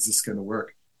 Like, is this going to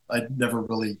work? I'd never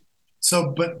really.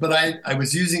 So, but I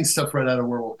was using stuff right out of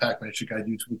Werewolf Pack Magic I'd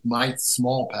used with my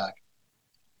small pack.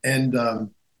 And I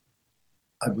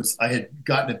had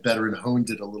gotten it better and honed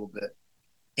it a little bit.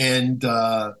 And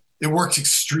it worked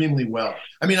extremely well.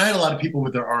 I mean, I had a lot of people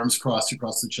with their arms crossed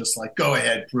across the chest, like, go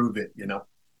ahead, prove it, And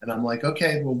I'm like,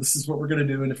 okay, well, this is what we're going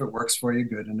to do. And if it works for you,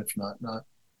 good. And if not, not.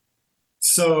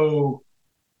 So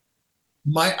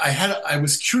I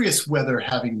was curious whether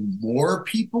having more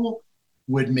people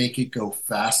would make it go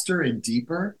faster and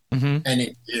deeper. And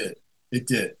it did. It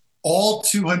did. All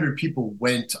 200 people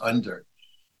went under,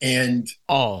 and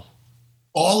all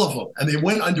of them. And they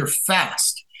went under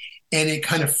fast. And it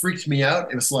kind of freaked me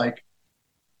out. It was like,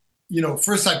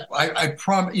 first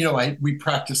we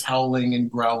practice howling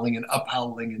and growling and up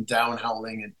howling and down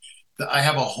howling. And I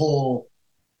have a whole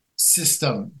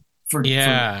system for.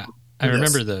 Yeah. I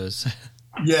remember those.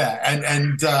 Yeah.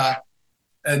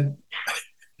 And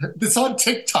it's on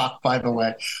TikTok, by the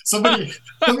way. Somebody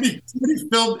filmed it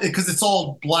because it's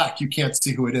all black. You can't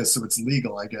see who it is. So it's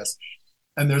legal, I guess.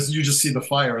 And you just see the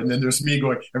fire. And then there's me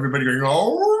everybody going,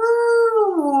 oh,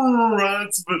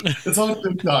 it's on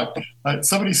TikTok.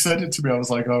 Somebody sent it to me. I was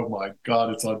like, oh my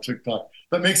God, it's on TikTok.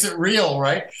 That makes it real,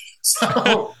 right?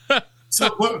 I'm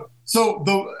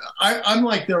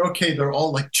like, they're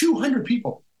all like 200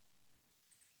 people.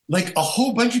 Like a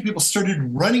whole bunch of people started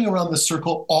running around the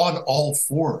circle on all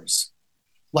fours,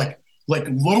 like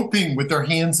loping with their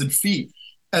hands and feet.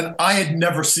 And I had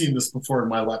never seen this before in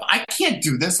my life. I can't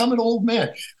do this. I'm an old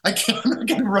man. I'm not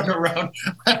going to run around.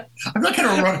 I'm not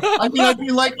going to run. I mean, I'd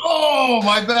be like, oh,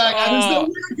 my back. There's no way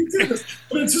I can do this.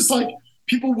 But it's just like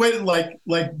people went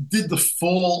did the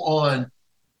full on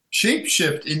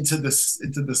shapeshift into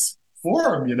this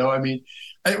form. I mean,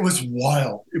 it was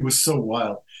wild. It was so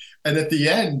wild. And at the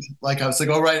end, I was like,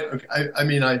 all right.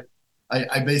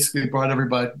 I basically brought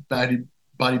everybody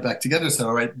body back together. Said,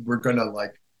 all right, we're going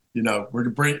to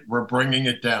we're bringing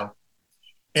it down.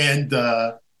 And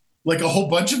a whole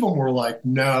bunch of them were like,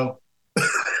 no,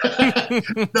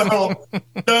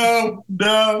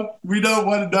 no, we don't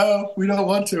want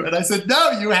to. And I said, no,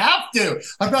 you have to.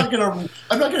 I'm not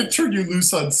gonna turn you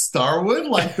loose on Starwood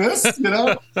like this. I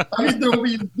mean,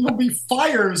 there'll be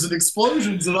fires and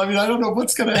explosions, and I mean, I don't know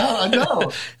what's gonna happen. I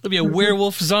know there'll be a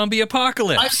werewolf zombie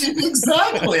apocalypse. I mean,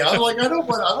 exactly. I'm like, I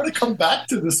want to come back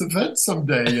to this event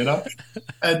someday,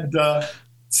 and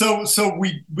so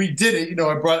we did it.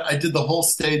 I did the whole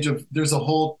stage of. There's a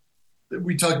whole.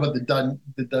 We talk about the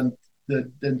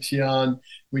Dantian.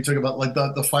 We talk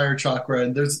about the fire chakra,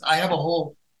 and I have a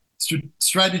whole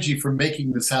strategy for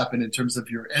making this happen in terms of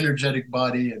your energetic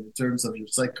body and in terms of your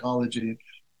psychology.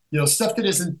 Stuff that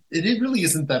it really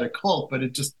isn't that occult, but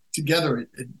it just together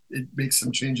it makes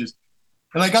some changes.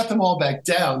 And I got them all back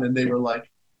down, and they were like,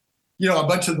 a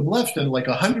bunch of them left, and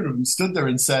 100 of them stood there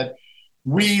and said,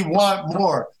 "We want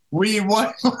more. We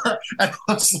want more." And I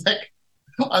was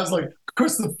like, of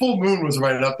course, the full moon was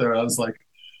right up there. I was like,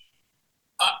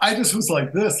 I just was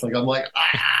like this. I'm like,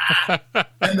 ah.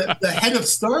 And the head of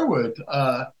Starwood,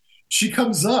 she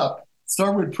comes up,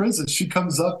 Starwood Princess, she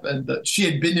comes up, and she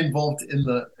had been involved in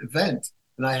the event,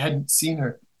 and I hadn't seen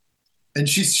her. And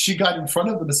she got in front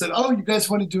of them and said, oh, you guys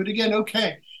want to do it again?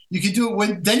 Okay. You can do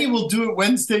it Denny will do it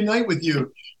Wednesday night with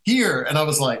you here. And I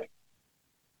was like,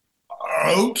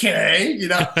 okay,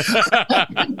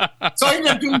 So I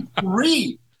ended up doing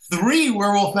three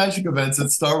Werewolf Magic events at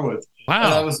Starwood.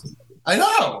 Wow. And I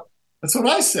know. That's what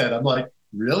I said. I'm like,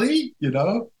 really?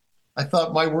 I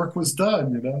thought my work was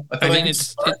done, I mean,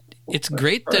 it's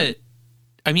great that,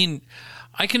 I mean,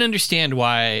 I can understand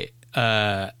why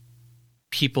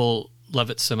people love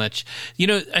it so much.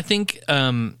 I think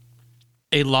a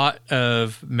lot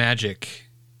of magic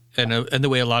and the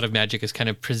way a lot of magic is kind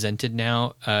of presented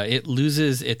now, it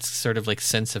loses its sort of like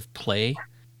sense of play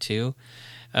too.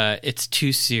 It's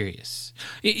too serious.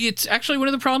 It's actually one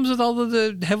of the problems with all of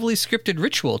the heavily scripted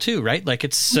ritual too, right? Like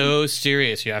it's so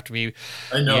serious. You have to be,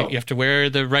 I know. You have to wear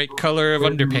the right color of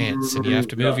underpants, and you have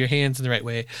to move your hands in the right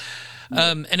way.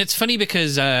 And it's funny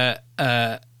because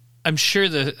I'm sure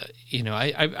that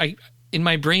I in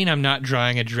my brain I'm not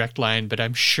drawing a direct line, but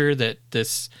I'm sure that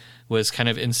this was kind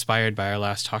of inspired by our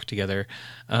last talk together.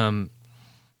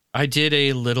 I did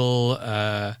a little.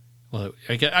 I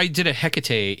did a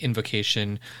Hecate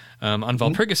invocation on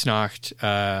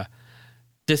Walpurgisnacht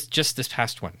this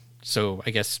past one. So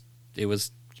I guess it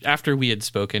was after we had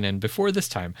spoken and before this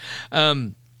time.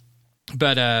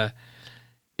 But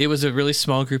it was a really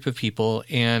small group of people,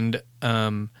 and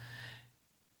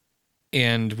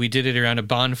we did it around a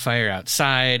bonfire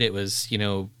outside. It was,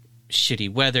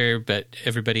 shitty weather, but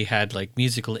everybody had like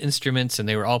musical instruments, and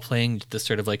they were all playing this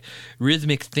sort of like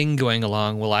rhythmic thing going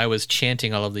along while I was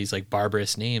chanting all of these like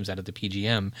barbarous names out of the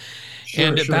PGM.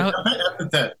 Sure.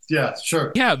 Yeah,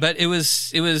 sure. Yeah, but it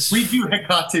was. We do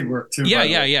Hecate work too.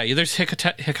 Yeah. There's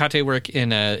Hecate work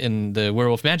in the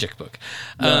Werewolf Magic book.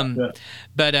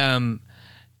 But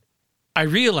I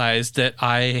realized that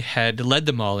I had led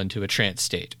them all into a trance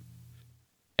state.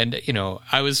 And,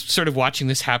 I was sort of watching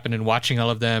this happen and watching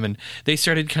all of them, and they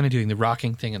started kind of doing the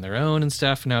rocking thing on their own and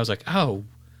stuff. And I was like,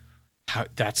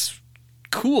 that's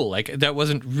cool. Like that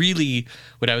wasn't really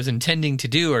what I was intending to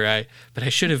do, but I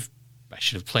should have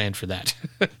planned for that.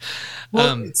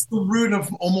 Well, it's the root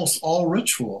of almost all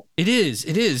ritual. It is.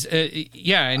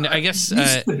 Yeah. And I guess it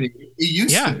used to be. It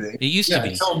used to be.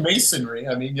 Until Masonry.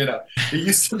 I mean, it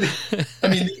used to be. I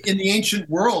mean, in the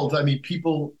ancient world, I mean,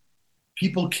 people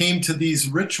came to these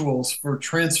rituals for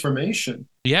transformation.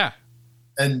 Yeah.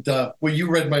 And you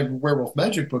read my Werewolf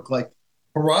Magic book, like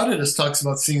Herodotus talks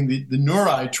about seeing the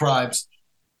Nurai tribes,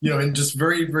 and just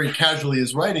very, very casually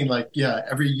is writing like,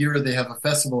 every year they have a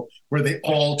festival where they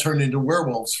all turn into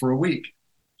werewolves for a week.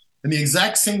 And the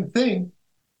exact same thing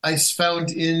I found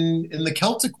in the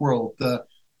Celtic world, the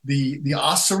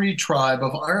Ossory tribe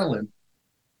of Ireland,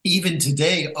 even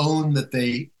today own that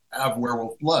they have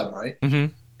werewolf blood, right?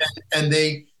 Mm-hmm. And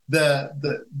they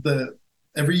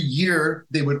every year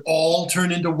they would all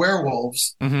turn into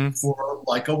werewolves for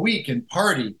like a week and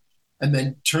party and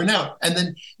then turn out. And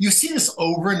then you see this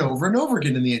over and over and over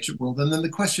again in the ancient world. And then the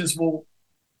question is, well,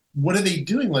 what are they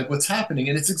doing? Like what's happening?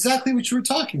 And it's exactly what you were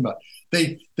talking about.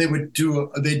 They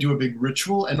do a big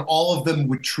ritual, and all of them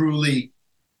would truly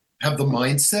have the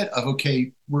mindset of,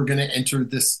 okay, we're going to enter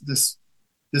this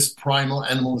primal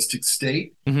animalistic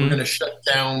state. Mm-hmm. We're going to shut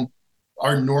down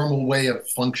our normal way of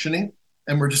functioning,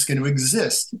 and we're just going to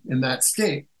exist in that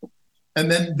state.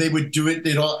 And then they would do it.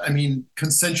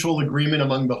 Consensual agreement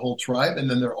among the whole tribe,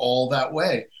 and then they're all that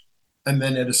way. And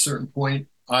then at a certain point,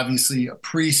 obviously a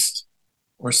priest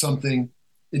or something.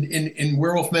 In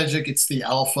Werewolf Magic, it's the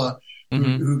alpha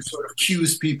who sort of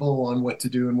cues people on what to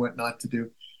do and what not to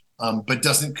do, but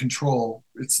doesn't control.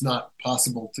 It's not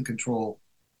possible to control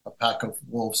a pack of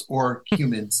wolves or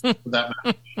humans for that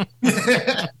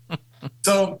matter.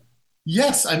 So,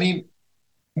 yes, I mean,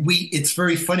 it's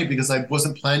very funny because I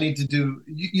wasn't planning to do,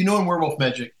 in Werewolf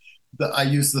Magic, I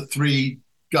use the three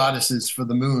goddesses for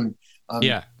the moon.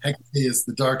 Hecate is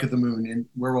the dark of the moon in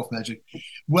Werewolf Magic.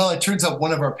 Well, it turns out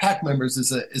one of our pack members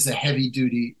is a heavy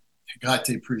duty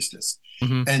Hecate priestess.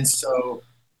 Mm-hmm. And so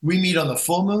we meet on the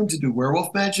full moon to do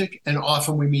Werewolf Magic, and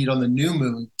often we meet on the new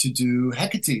moon to do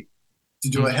Hecate,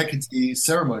 a Hecate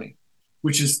ceremony,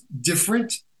 which is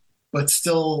different, but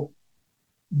still.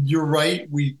 You're right.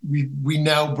 We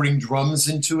now bring drums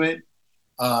into it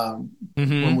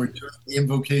when we're doing the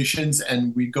invocations,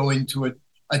 and we go into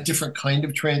a different kind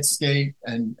of trance state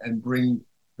and bring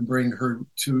her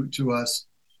to us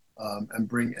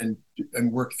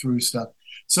and work through stuff.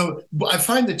 So I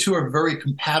find the two are very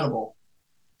compatible.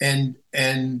 And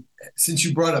since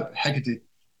you brought up Hecate,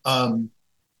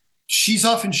 she's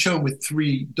often shown with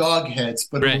three dog heads,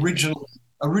 but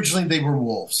originally they were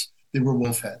wolves. They were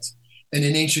wolf heads. And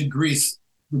in ancient Greece,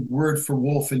 the word for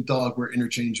wolf and dog were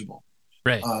interchangeable.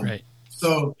 Right.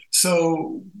 So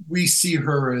we see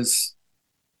her as,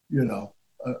 an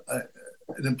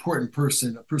important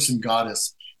person, a person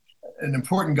goddess. an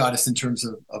important goddess in terms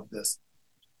of this.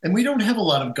 And we don't have a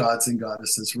lot of gods and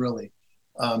goddesses, really.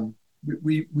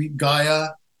 We Gaia,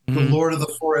 the Lord of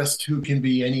the Forest, who can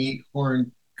be any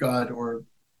horned god or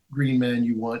green man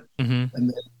you want,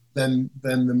 and then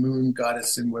the moon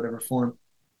goddess in whatever form.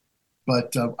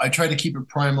 But I try to keep it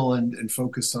primal and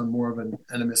focus on more of an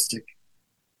animistic,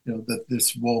 that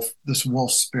this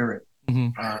wolf spirit.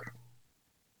 And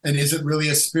is it really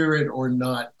a spirit or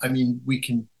not? I mean, we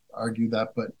can argue that,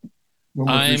 but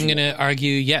I'm going to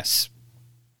argue yes.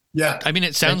 Yeah. I mean,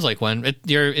 it sounds like one.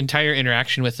 Your entire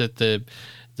interaction with it, the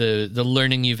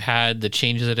learning you've had, the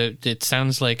changes that it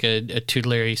sounds like a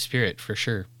tutelary spirit for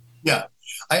sure. Yeah,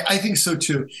 I think so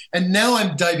too. And now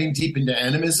I'm diving deep into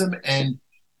animism. And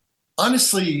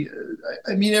honestly,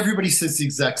 I mean, everybody says the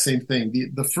exact same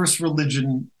thing. The first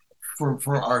religion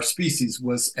for our species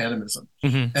was animism.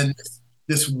 And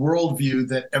this worldview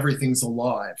that everything's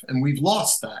alive. And we've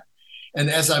lost that. And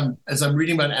as I'm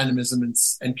reading about animism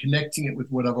and connecting it with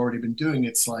what I've already been doing,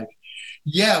 it's like,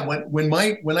 yeah, when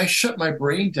I shut my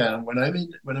brain down, when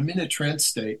I'm in a trance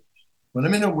state, when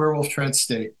I'm in a werewolf trance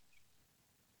state,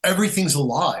 everything's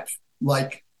alive.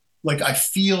 Like I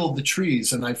feel the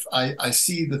trees and I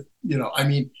see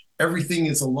everything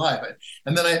is alive.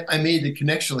 And then I made the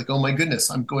connection, like, oh my goodness,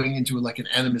 I'm going into like an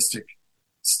animistic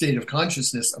state of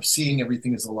consciousness of seeing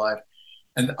everything is alive,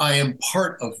 and I am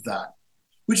part of that.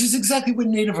 Which is exactly what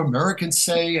Native Americans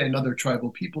say and other tribal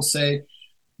people say.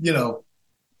 I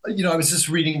was just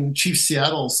reading Chief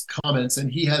Seattle's comments, and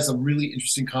he has a really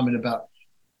interesting comment about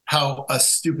how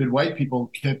us stupid white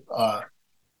people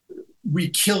we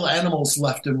kill animals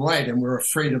left and right, and we're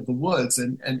afraid of the woods.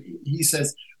 And he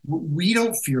says, we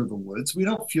don't fear the woods. We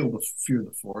don't fear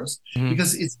the forest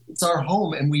because it's our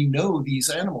home, and we know these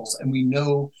animals, and we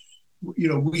know,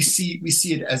 we see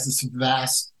it as this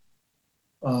vast,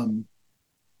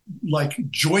 like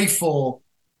joyful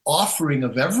offering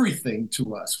of everything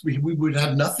to us. We would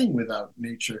have nothing without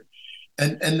nature.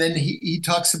 And then he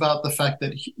talks about the fact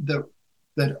that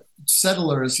that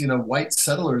settlers, white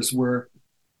settlers, were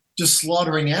just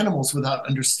slaughtering animals without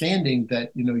understanding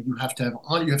that, you have to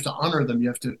honor them.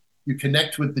 You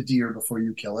connect with the deer before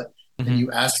you kill it, and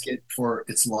you ask it for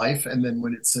its life. And then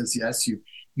when it says yes, you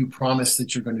promise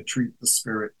that you're going to treat the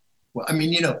spirit well. I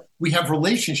mean, we have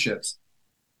relationships.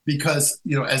 Because,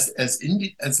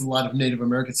 as a lot of Native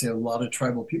Americans say, a lot of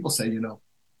tribal people say,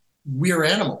 we're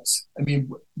animals. I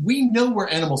mean, we know we're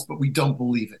animals, but we don't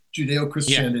believe it.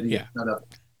 Judeo-Christianity kind of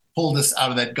pulled us out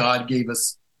of that. God gave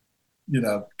us,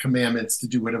 commandments to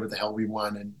do whatever the hell we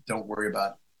want and don't worry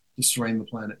about destroying the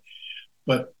planet.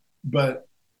 But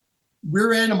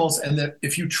we're animals, and that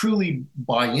if you truly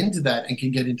buy into that and can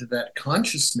get into that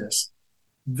consciousness,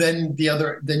 then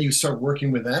you start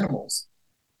working with animals.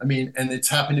 I mean, and it's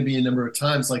happened to me a number of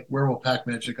times, like Werewolf Pack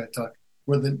Magic. The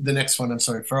next one, I'm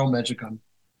sorry, Feral Magic. I'm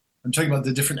talking about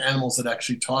the different animals that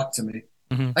actually talk to me.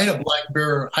 I had a black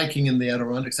bear hiking in the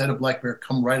Adirondacks. I had a black bear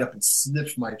come right up and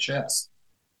sniff my chest,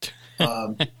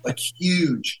 like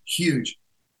huge.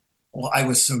 Well, I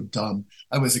was so dumb.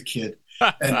 I was a kid,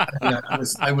 and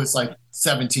I was like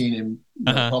 17 and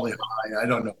probably high. I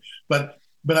don't know, but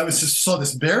I was just saw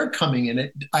this bear coming in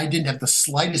it. I didn't have the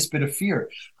slightest bit of fear.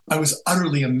 I was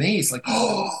utterly amazed, like,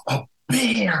 oh, a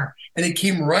bear. And it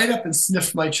came right up and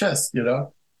sniffed my chest,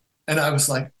 And I was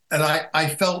like, and I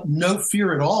felt no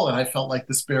fear at all. And I felt like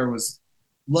this bear was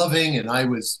loving, and I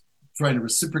was trying to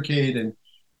reciprocate. And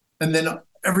then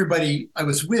everybody I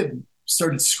was with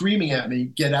started screaming at me,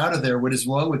 get out of there. What is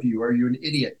wrong with you? Are you an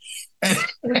idiot? And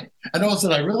all of a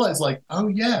sudden I realized, like, oh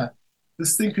yeah,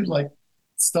 this thing could like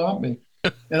stomp me.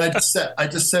 And I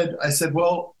said,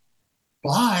 well,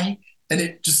 bye. And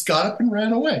it just got up and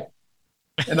ran away.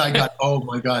 And I got, oh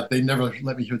my God, they never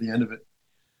let me hear the end of it.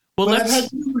 Well, but I've had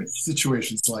numerous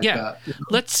situations like that.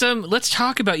 Let's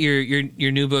talk about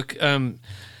your new book.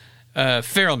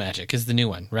 Feral Magic is the new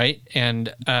one, right?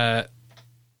 And I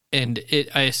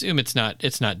assume it's not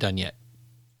done yet.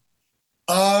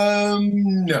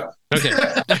 No. Okay.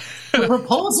 The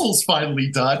proposal's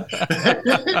finally done.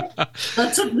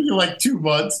 That took me like 2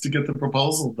 months to get the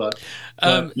proposal done.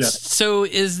 So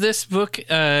is this book,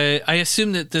 I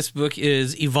assume that this book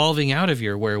is evolving out of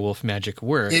your werewolf magic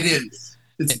work. It is.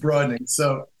 It's broadening.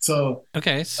 So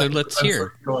okay, so let's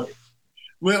hear.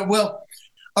 Well,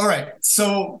 all right.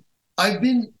 So I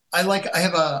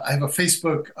have a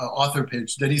Facebook author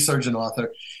page, Denny Sargent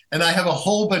author, and I have a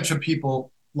whole bunch of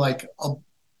people like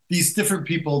these different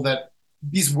people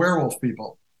these werewolf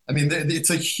people. I mean, it's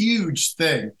a huge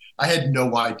thing. I had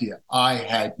no idea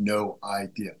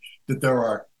that there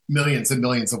are millions and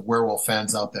millions of werewolf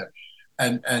fans out there.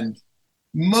 And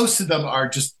most of them are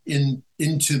just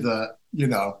into the,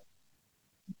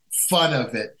 fun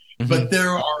of it. Mm-hmm. But there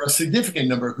are a significant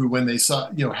number who, when they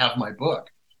saw, have my book,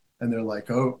 and they're like,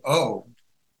 oh,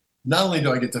 not only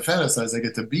do I get to fantasize, I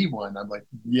get to be one. I'm like,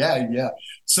 yeah.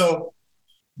 So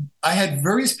I had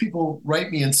various people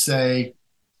write me and say,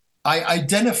 I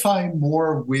identify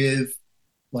more with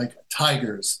like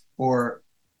tigers or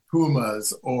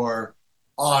pumas or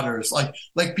otters.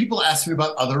 Like people ask me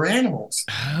about other animals.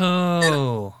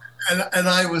 Oh. And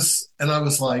I was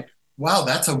like, wow,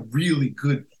 that's a really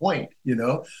good point,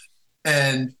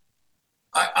 And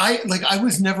I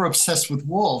was never obsessed with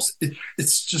wolves.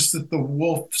 It's just that the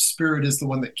wolf spirit is the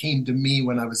one that came to me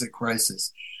when I was at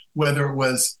crisis, whether it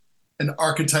was an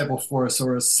archetypal force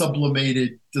or a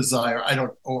sublimated desire,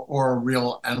 or a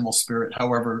real animal spirit.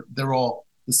 However, they're all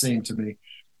the same to me.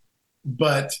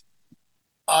 But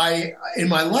in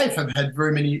my life, I've had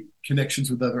very many connections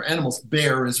with other animals.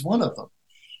 Bear is one of them.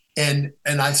 And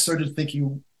I started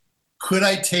thinking, could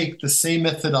I take the same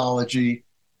methodology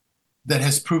that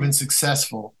has proven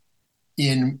successful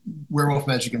in werewolf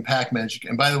magic and pack magic?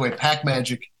 And by the way, pack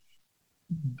magic,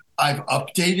 I've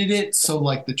updated it. So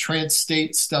like the trance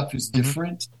state stuff is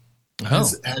different,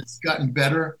 has gotten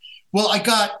better. Well, I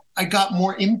got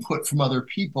more input from other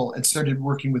people and started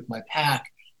working with my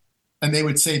pack. And they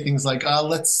would say things like,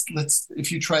 let's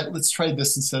try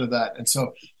this instead of that. And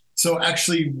so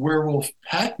actually werewolf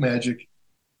pack magic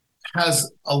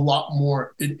has a lot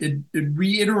more, it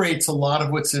reiterates a lot of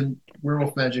what's in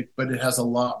werewolf magic, but it has a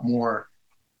lot more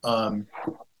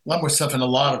stuff and a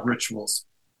lot of rituals.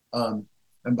 And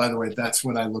by the way, that's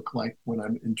what I look like when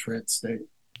I'm in trance state.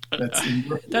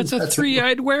 That's a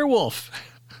three-eyed werewolf.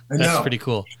 I know. That's pretty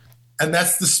cool. And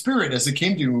that's the spirit as it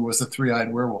came to me, was a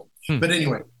three-eyed werewolf. But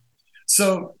anyway,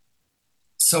 so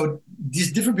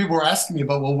these different people were asking me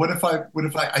about, well, what if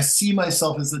I see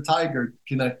myself as a tiger?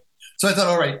 So I thought,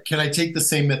 all right, can I take the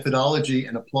same methodology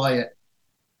and apply it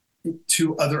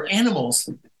to other animals?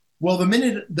 Well, the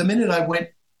minute I went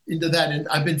into that, and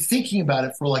I've been thinking about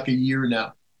it for like a year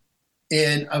now,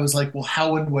 and I was like, well,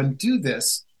 how would one do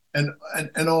this? And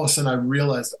all of a sudden I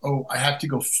realized, I have to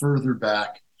go further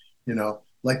back,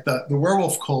 like the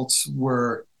werewolf cults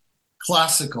were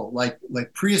classical, like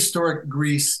prehistoric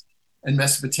Greece and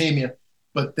Mesopotamia,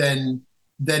 but then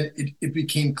it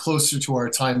became closer to our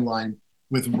timeline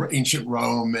with ancient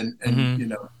Rome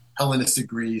and Hellenistic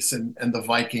Greece and the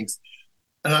Vikings.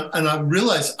 And I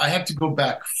realized I have to go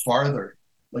back farther.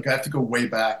 Like I have to go way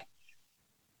back.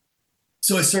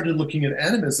 So I started looking at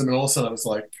animism, and all of a sudden I was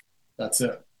like, that's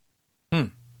it.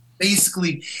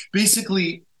 Basically,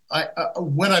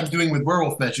 what I'm doing with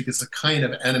werewolf magic is a kind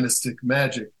of animistic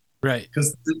magic. Right.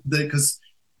 Because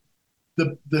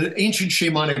the ancient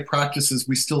shamanic practices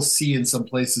we still see in some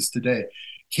places today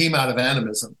came out of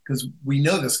animism, because we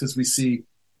know this because we see,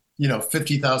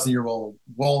 50,000-year-old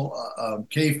wall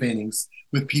cave paintings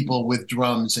with people with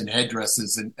drums and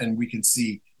headdresses, and we can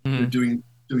see they're doing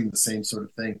the same sort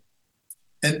of thing.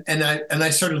 And I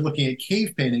started looking at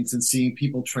cave paintings and seeing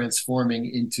people transforming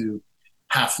into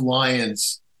half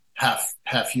lions, half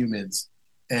humans,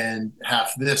 and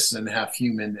half this and half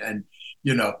human, and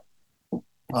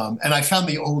and I found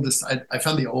the oldest. I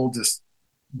found the oldest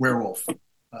werewolf.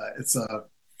 It's a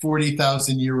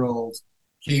 40,000-year-old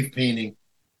cave painting,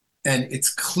 and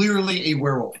it's clearly a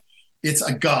werewolf. It's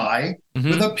a guy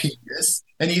with a penis,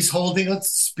 and he's holding a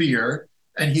spear,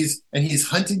 and he's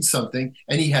hunting something,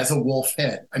 and he has a wolf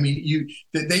head. I mean,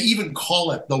 they even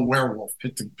call it the werewolf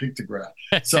pictograph.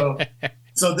 So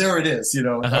there it is. A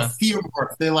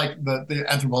theomorph. They like the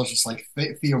anthropologists like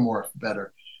theomorph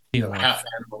better. Half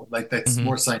animal, like that's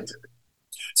more scientific.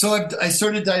 So I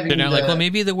started diving. They're not like, well,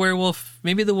 maybe the wolf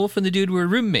and the dude were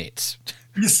roommates.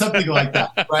 Something like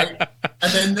that, right?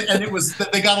 And it was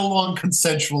they got along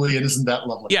consensually, and isn't that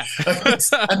lovely? Yeah.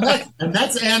 and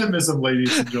that's animism,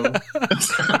 ladies and gentlemen.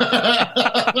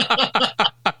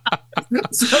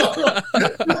 So,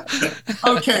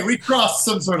 okay, we crossed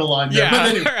some sort of line there.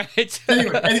 Yeah, but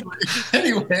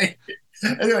anyway.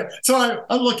 Anyway, so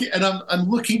I'm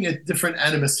looking at different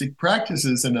animistic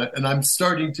practices, and I'm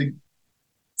starting to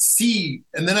see.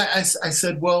 And then I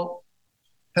said, well,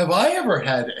 have I ever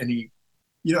had any,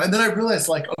 And then I realized,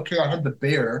 like, okay, I had the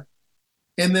bear,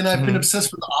 and then I've been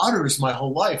obsessed with otters my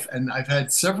whole life, and I've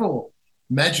had several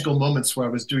magical moments where I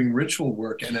was doing ritual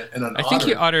work and an otter. I think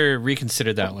your otter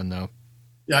reconsidered that one, though.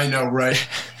 Yeah, I know, right?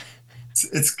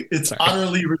 It's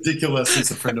utterly ridiculous,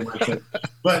 as a friend of mine said.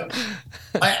 But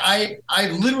I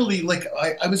literally,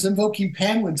 I was invoking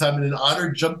Pan one time, and an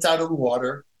otter jumped out of the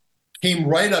water, came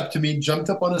right up to me, jumped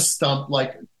up on a stump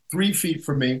like 3 feet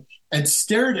from me, and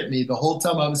stared at me the whole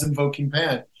time I was invoking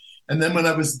Pan. And then when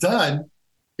I was done,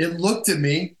 it looked at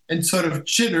me and sort of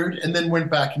chittered and then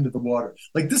went back into the water.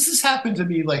 Like this has happened to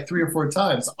me like 3 or 4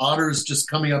 times. Otters just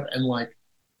coming up and like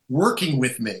working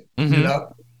with me, Mm-hmm. you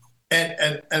know?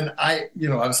 And I, you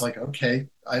know, I was like, okay,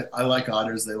 I like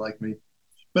otters. They like me.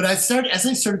 But as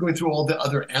I started going through all the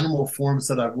other animal forms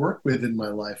that I've worked with in my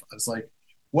life, I was like,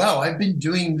 wow, I've been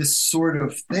doing this sort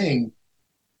of thing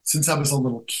since I was a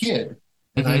little kid.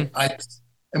 And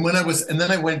Mm-hmm. and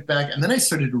then I went back and then I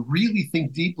started to really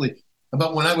think deeply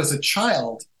about when I was a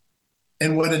child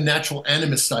and what a natural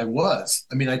animist I was.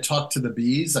 I mean, I talked to the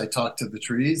bees, I talked to the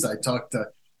trees, I talked to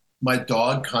my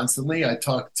dog constantly, I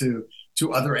talked to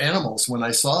other animals when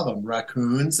I saw them,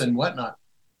 raccoons and whatnot.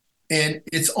 And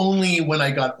it's only when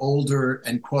I got older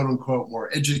and quote unquote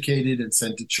more educated and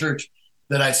sent to church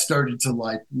that I started to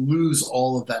like lose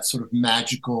all of that sort of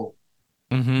magical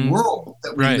Mm-hmm. world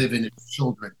that we Right. live in as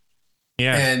children.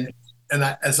 Yeah. And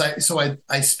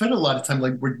I spent a lot of time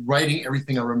like writing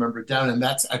everything I remember down, and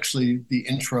that's actually the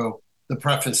intro, the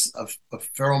preface of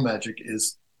Feral Magic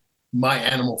is my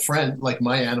animal friend, like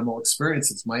my animal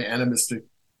experiences, my animistic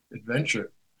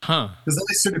adventure. Huh. Because then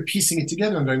I started piecing it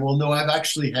together and going, well, no, I've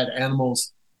actually had animal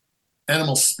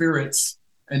spirits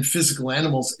and physical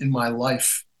animals in my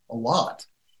life a lot.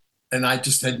 And I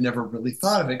just had never really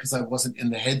thought of it because I wasn't in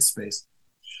the headspace.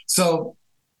 So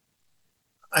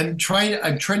I'm trying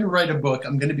to write a book.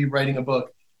 I'm going to be writing a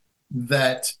book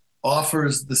that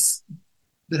offers this,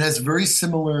 that has very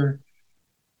similar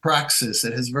praxis.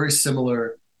 It has very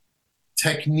similar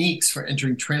techniques for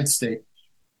entering trance state.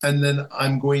 And then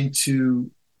I'm going to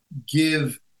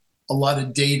give a lot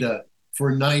of data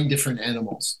for 9 different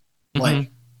animals,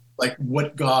 Mm-hmm. like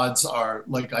what gods are,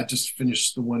 like I just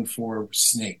finished the one for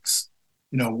snakes,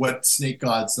 you know, what snake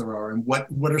gods there are and what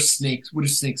are snakes, what do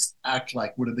snakes act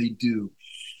like? What do they do?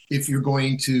 If you're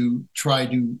going to try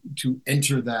to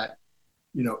enter that,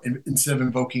 you know, instead of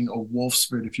invoking a wolf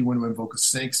spirit, if you want to invoke a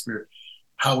snake spirit,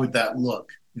 how would that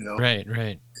look? You know? Right.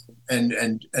 And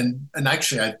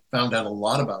actually I found out a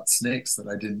lot about snakes that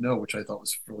I didn't know, which I thought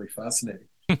was really fascinating.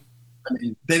 I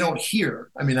mean, they don't hear.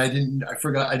 I mean, I didn't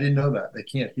know that. They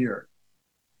can't hear.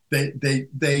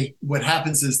 They what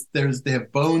happens is they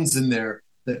have bones in there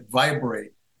that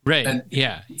vibrate. Right. And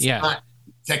Yeah. it's Yeah. not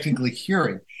technically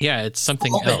hearing. Yeah. It's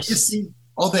something all else.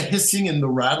 all the hissing and the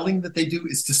rattling that they do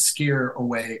is to scare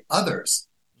away others.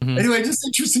 Mhm. Anyway, just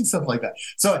interesting stuff like that.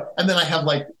 So, and then I have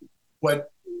like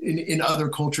what in other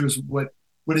cultures, what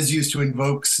is used to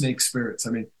invoke snake spirits.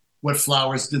 I mean, what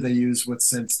flowers do they use? What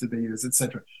scents do they use,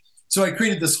 etc. So I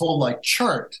created this whole like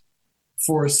chart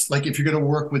for like, if you're going to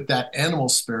work with that animal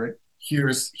spirit,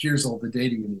 here's all the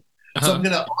data you need. Uh-huh. So I'm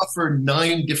going to offer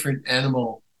 9 different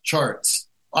animal charts.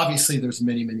 Obviously, there's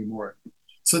many, many more,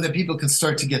 so that people can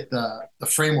start to get the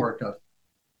framework of,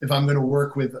 if I'm going to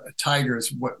work with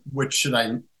tigers, what should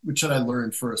I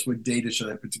learn first? What data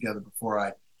should I put together before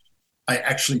I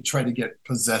actually try to get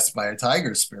possessed by a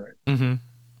tiger spirit? Mm-hmm.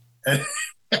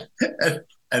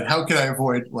 And how can I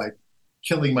avoid like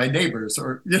killing my neighbors,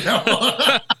 or you know?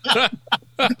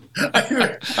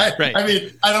 Right. I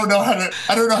mean, I don't know how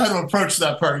to approach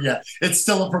that part yet. It's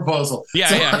still a proposal.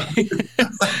 Yeah. You're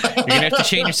gonna have to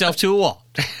chain yourself to a wall.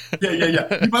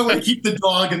 Yeah. You might want to keep the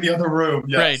dog in the other room.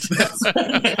 Yeah. Right.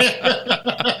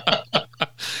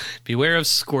 Beware of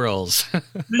squirrels.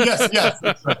 Yes,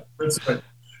 that's right.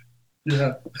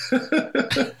 Yeah.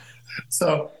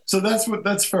 So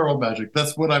that's Feral Magic.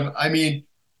 That's what I mean,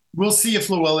 we'll see if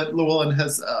Llewellyn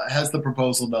has the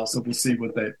proposal now, so we'll see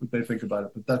what they think about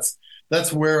it. But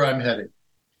that's where I'm heading.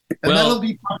 And that'll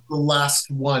be probably the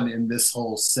last one in this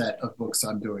whole set of books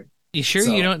I'm doing. You sure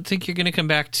you don't think you're going to come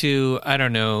back to, I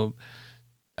don't know,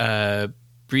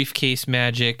 briefcase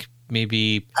magic,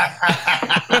 maybe?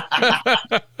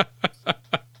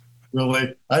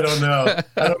 Really? I don't know.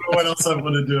 I don't know what else I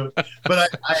want to do. But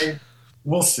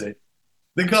we'll see.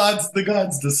 The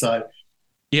gods decide.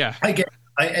 Yeah.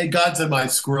 I gods in my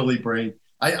squirrely brain.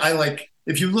 I like,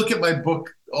 if you look at my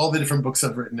book, all the different books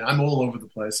I've written, I'm all over the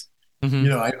place. Mm-hmm. You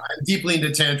know, I'm deeply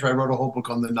into Tantra. I wrote a whole book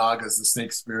on the Nagas, the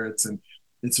snake spirits, and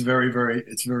it's very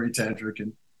tantric.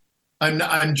 And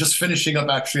I'm just finishing up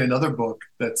actually another book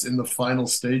that's in the final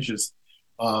stages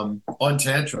on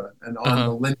Tantra and on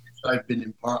the lineage I've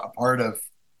been a part of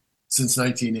since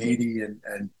 1980.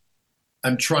 And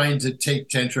I'm trying to take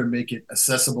Tantra and make it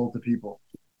accessible to people.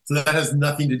 So that has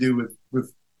nothing to do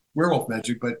with werewolf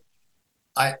magic, but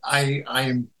I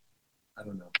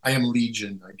don't know. I am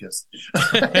Legion, I guess.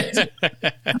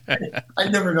 I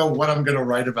never know what I'm going to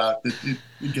write about.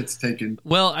 It gets taken.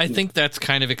 Well, I think that's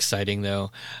kind of exciting,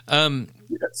 though. Yes.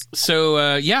 So,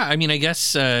 I mean, I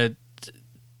guess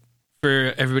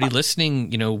For everybody listening,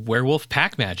 Werewolf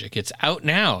Pack Magic. It's out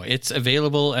now. It's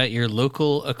available at your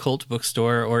local occult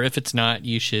bookstore, or if it's not,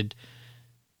 you should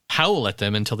howl at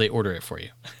them until they order it for you.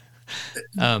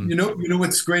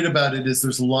 What's great about it is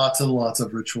there's lots and lots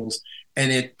of rituals,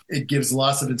 and it gives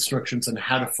lots of instructions on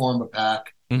how to form a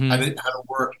pack, how to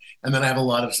work, and then I have a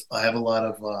lot of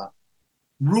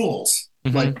rules,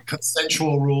 like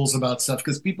consensual rules about stuff,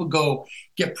 because people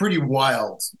get pretty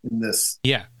wild in this.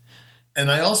 Yeah. And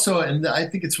I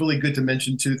think it's really good to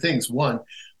mention two things. One,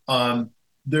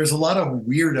 there's a lot of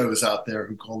weirdos out there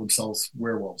who call themselves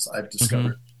werewolves, I've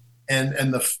discovered.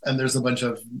 And there's a bunch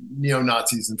of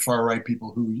neo-Nazis and far-right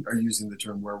people who are using the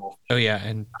term werewolf. Oh yeah,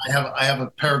 and I have a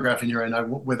paragraph in here,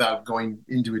 and without going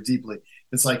into it deeply,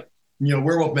 it's like,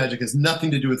 werewolf magic has nothing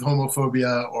to do with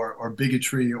homophobia or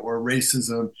bigotry or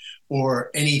racism or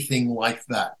anything like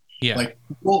that. Yeah. Like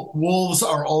wolves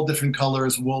are all different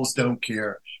colors. Wolves don't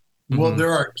care. Well,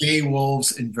 there are gay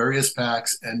wolves in various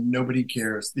packs, and nobody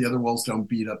cares. The other wolves don't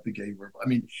beat up the gay wolf. I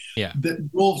mean, the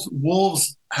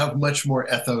wolves have much more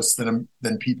ethos than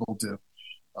people do.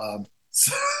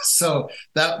 So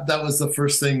that was the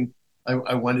first thing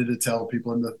I wanted to tell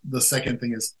people, and the second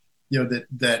thing is,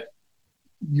 that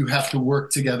you have to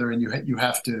work together, and you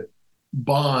have to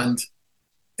bond,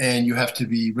 and you have to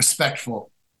be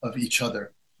respectful of each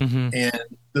other. And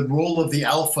the role of the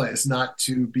alpha is not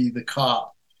to be the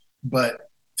cop, but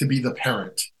to be the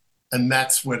parent. And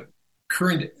that's what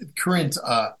current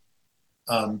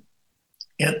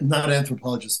not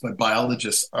anthropologists, but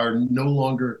biologists are no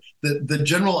longer, the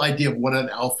general idea of what an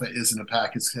alpha is in a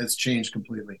pack has changed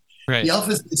completely. Right. The alpha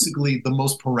is basically the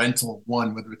most parental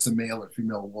one, whether it's a male or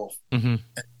female wolf. And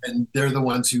they're the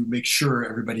ones who make sure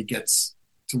everybody gets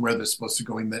to where they're supposed to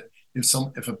go, and that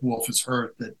if a wolf is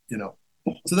hurt, that,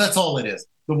 so that's all it is.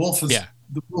 The wolf is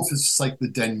just like the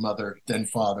den mother, den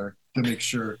father, to make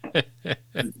sure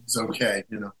it's okay,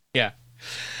 Yeah.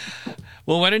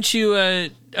 Well, why don't you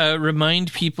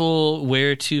remind people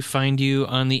where to find you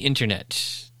on the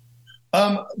internet?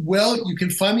 Well, you can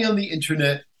find me on the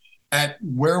internet at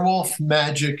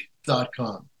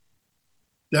werewolfmagick.com.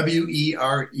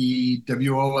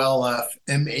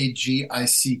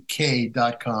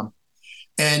 WEREWOLFMAGICK.com.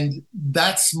 And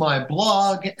that's my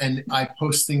blog, and I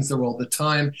post things there all the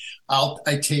time.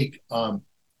 I take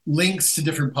links to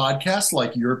different podcasts,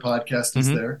 like your podcast is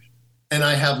there, and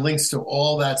I have links to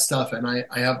all that stuff. And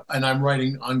I'm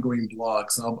writing ongoing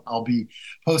blogs. I'll be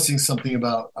posting something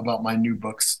about my new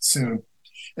books soon.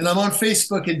 And I'm on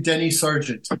Facebook at Denny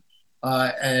Sargent,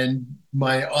 and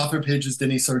my author page is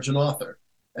Denny Sargent Author.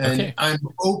 And I'm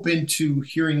open to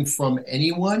hearing from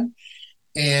anyone.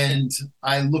 And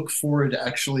I look forward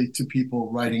actually to people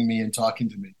writing me and talking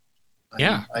to me.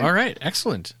 All right.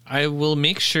 Excellent. I will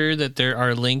make sure that there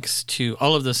are links to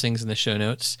all of those things in the show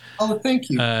notes. Oh, thank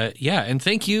you. And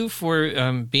thank you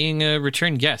for being a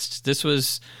return guest. This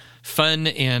was fun,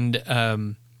 and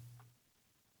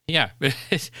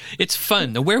it's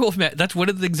fun. The werewolf that's one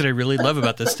of the things that I really love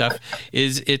about this stuff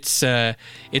is it's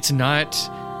not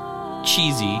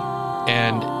cheesy,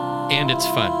 and it's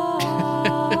fun.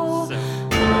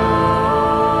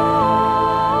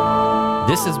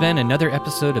 This has been another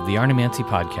episode of the Arnemancy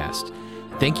Podcast.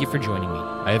 Thank you for joining me.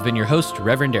 I have been your host,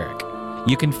 Reverend Eric.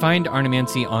 You can find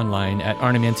Arnemancy online at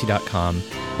arnemancy.com,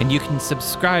 and you can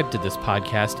subscribe to this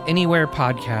podcast anywhere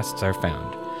podcasts are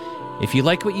found. If you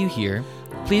like what you hear,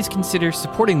 please consider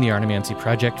supporting the Arnemancy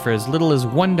Project for as little as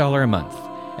 $1 a month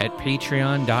at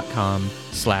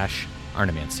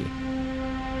patreon.com/Arnemancy.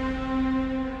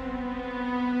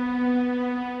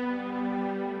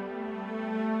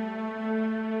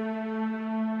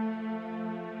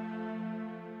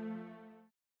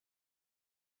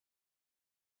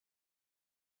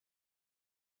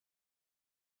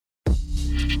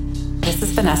 This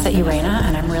is Vanessa Urena,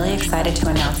 and I'm really excited to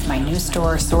announce my new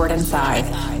store, Sword and Scythe,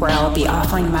 where I will be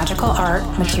offering magical art,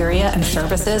 materia, and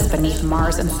services beneath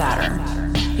Mars and Saturn.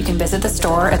 You can visit the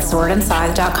store at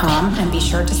swordandscythe.com and be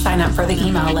sure to sign up for the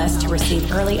email list to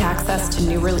receive early access to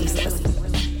new releases.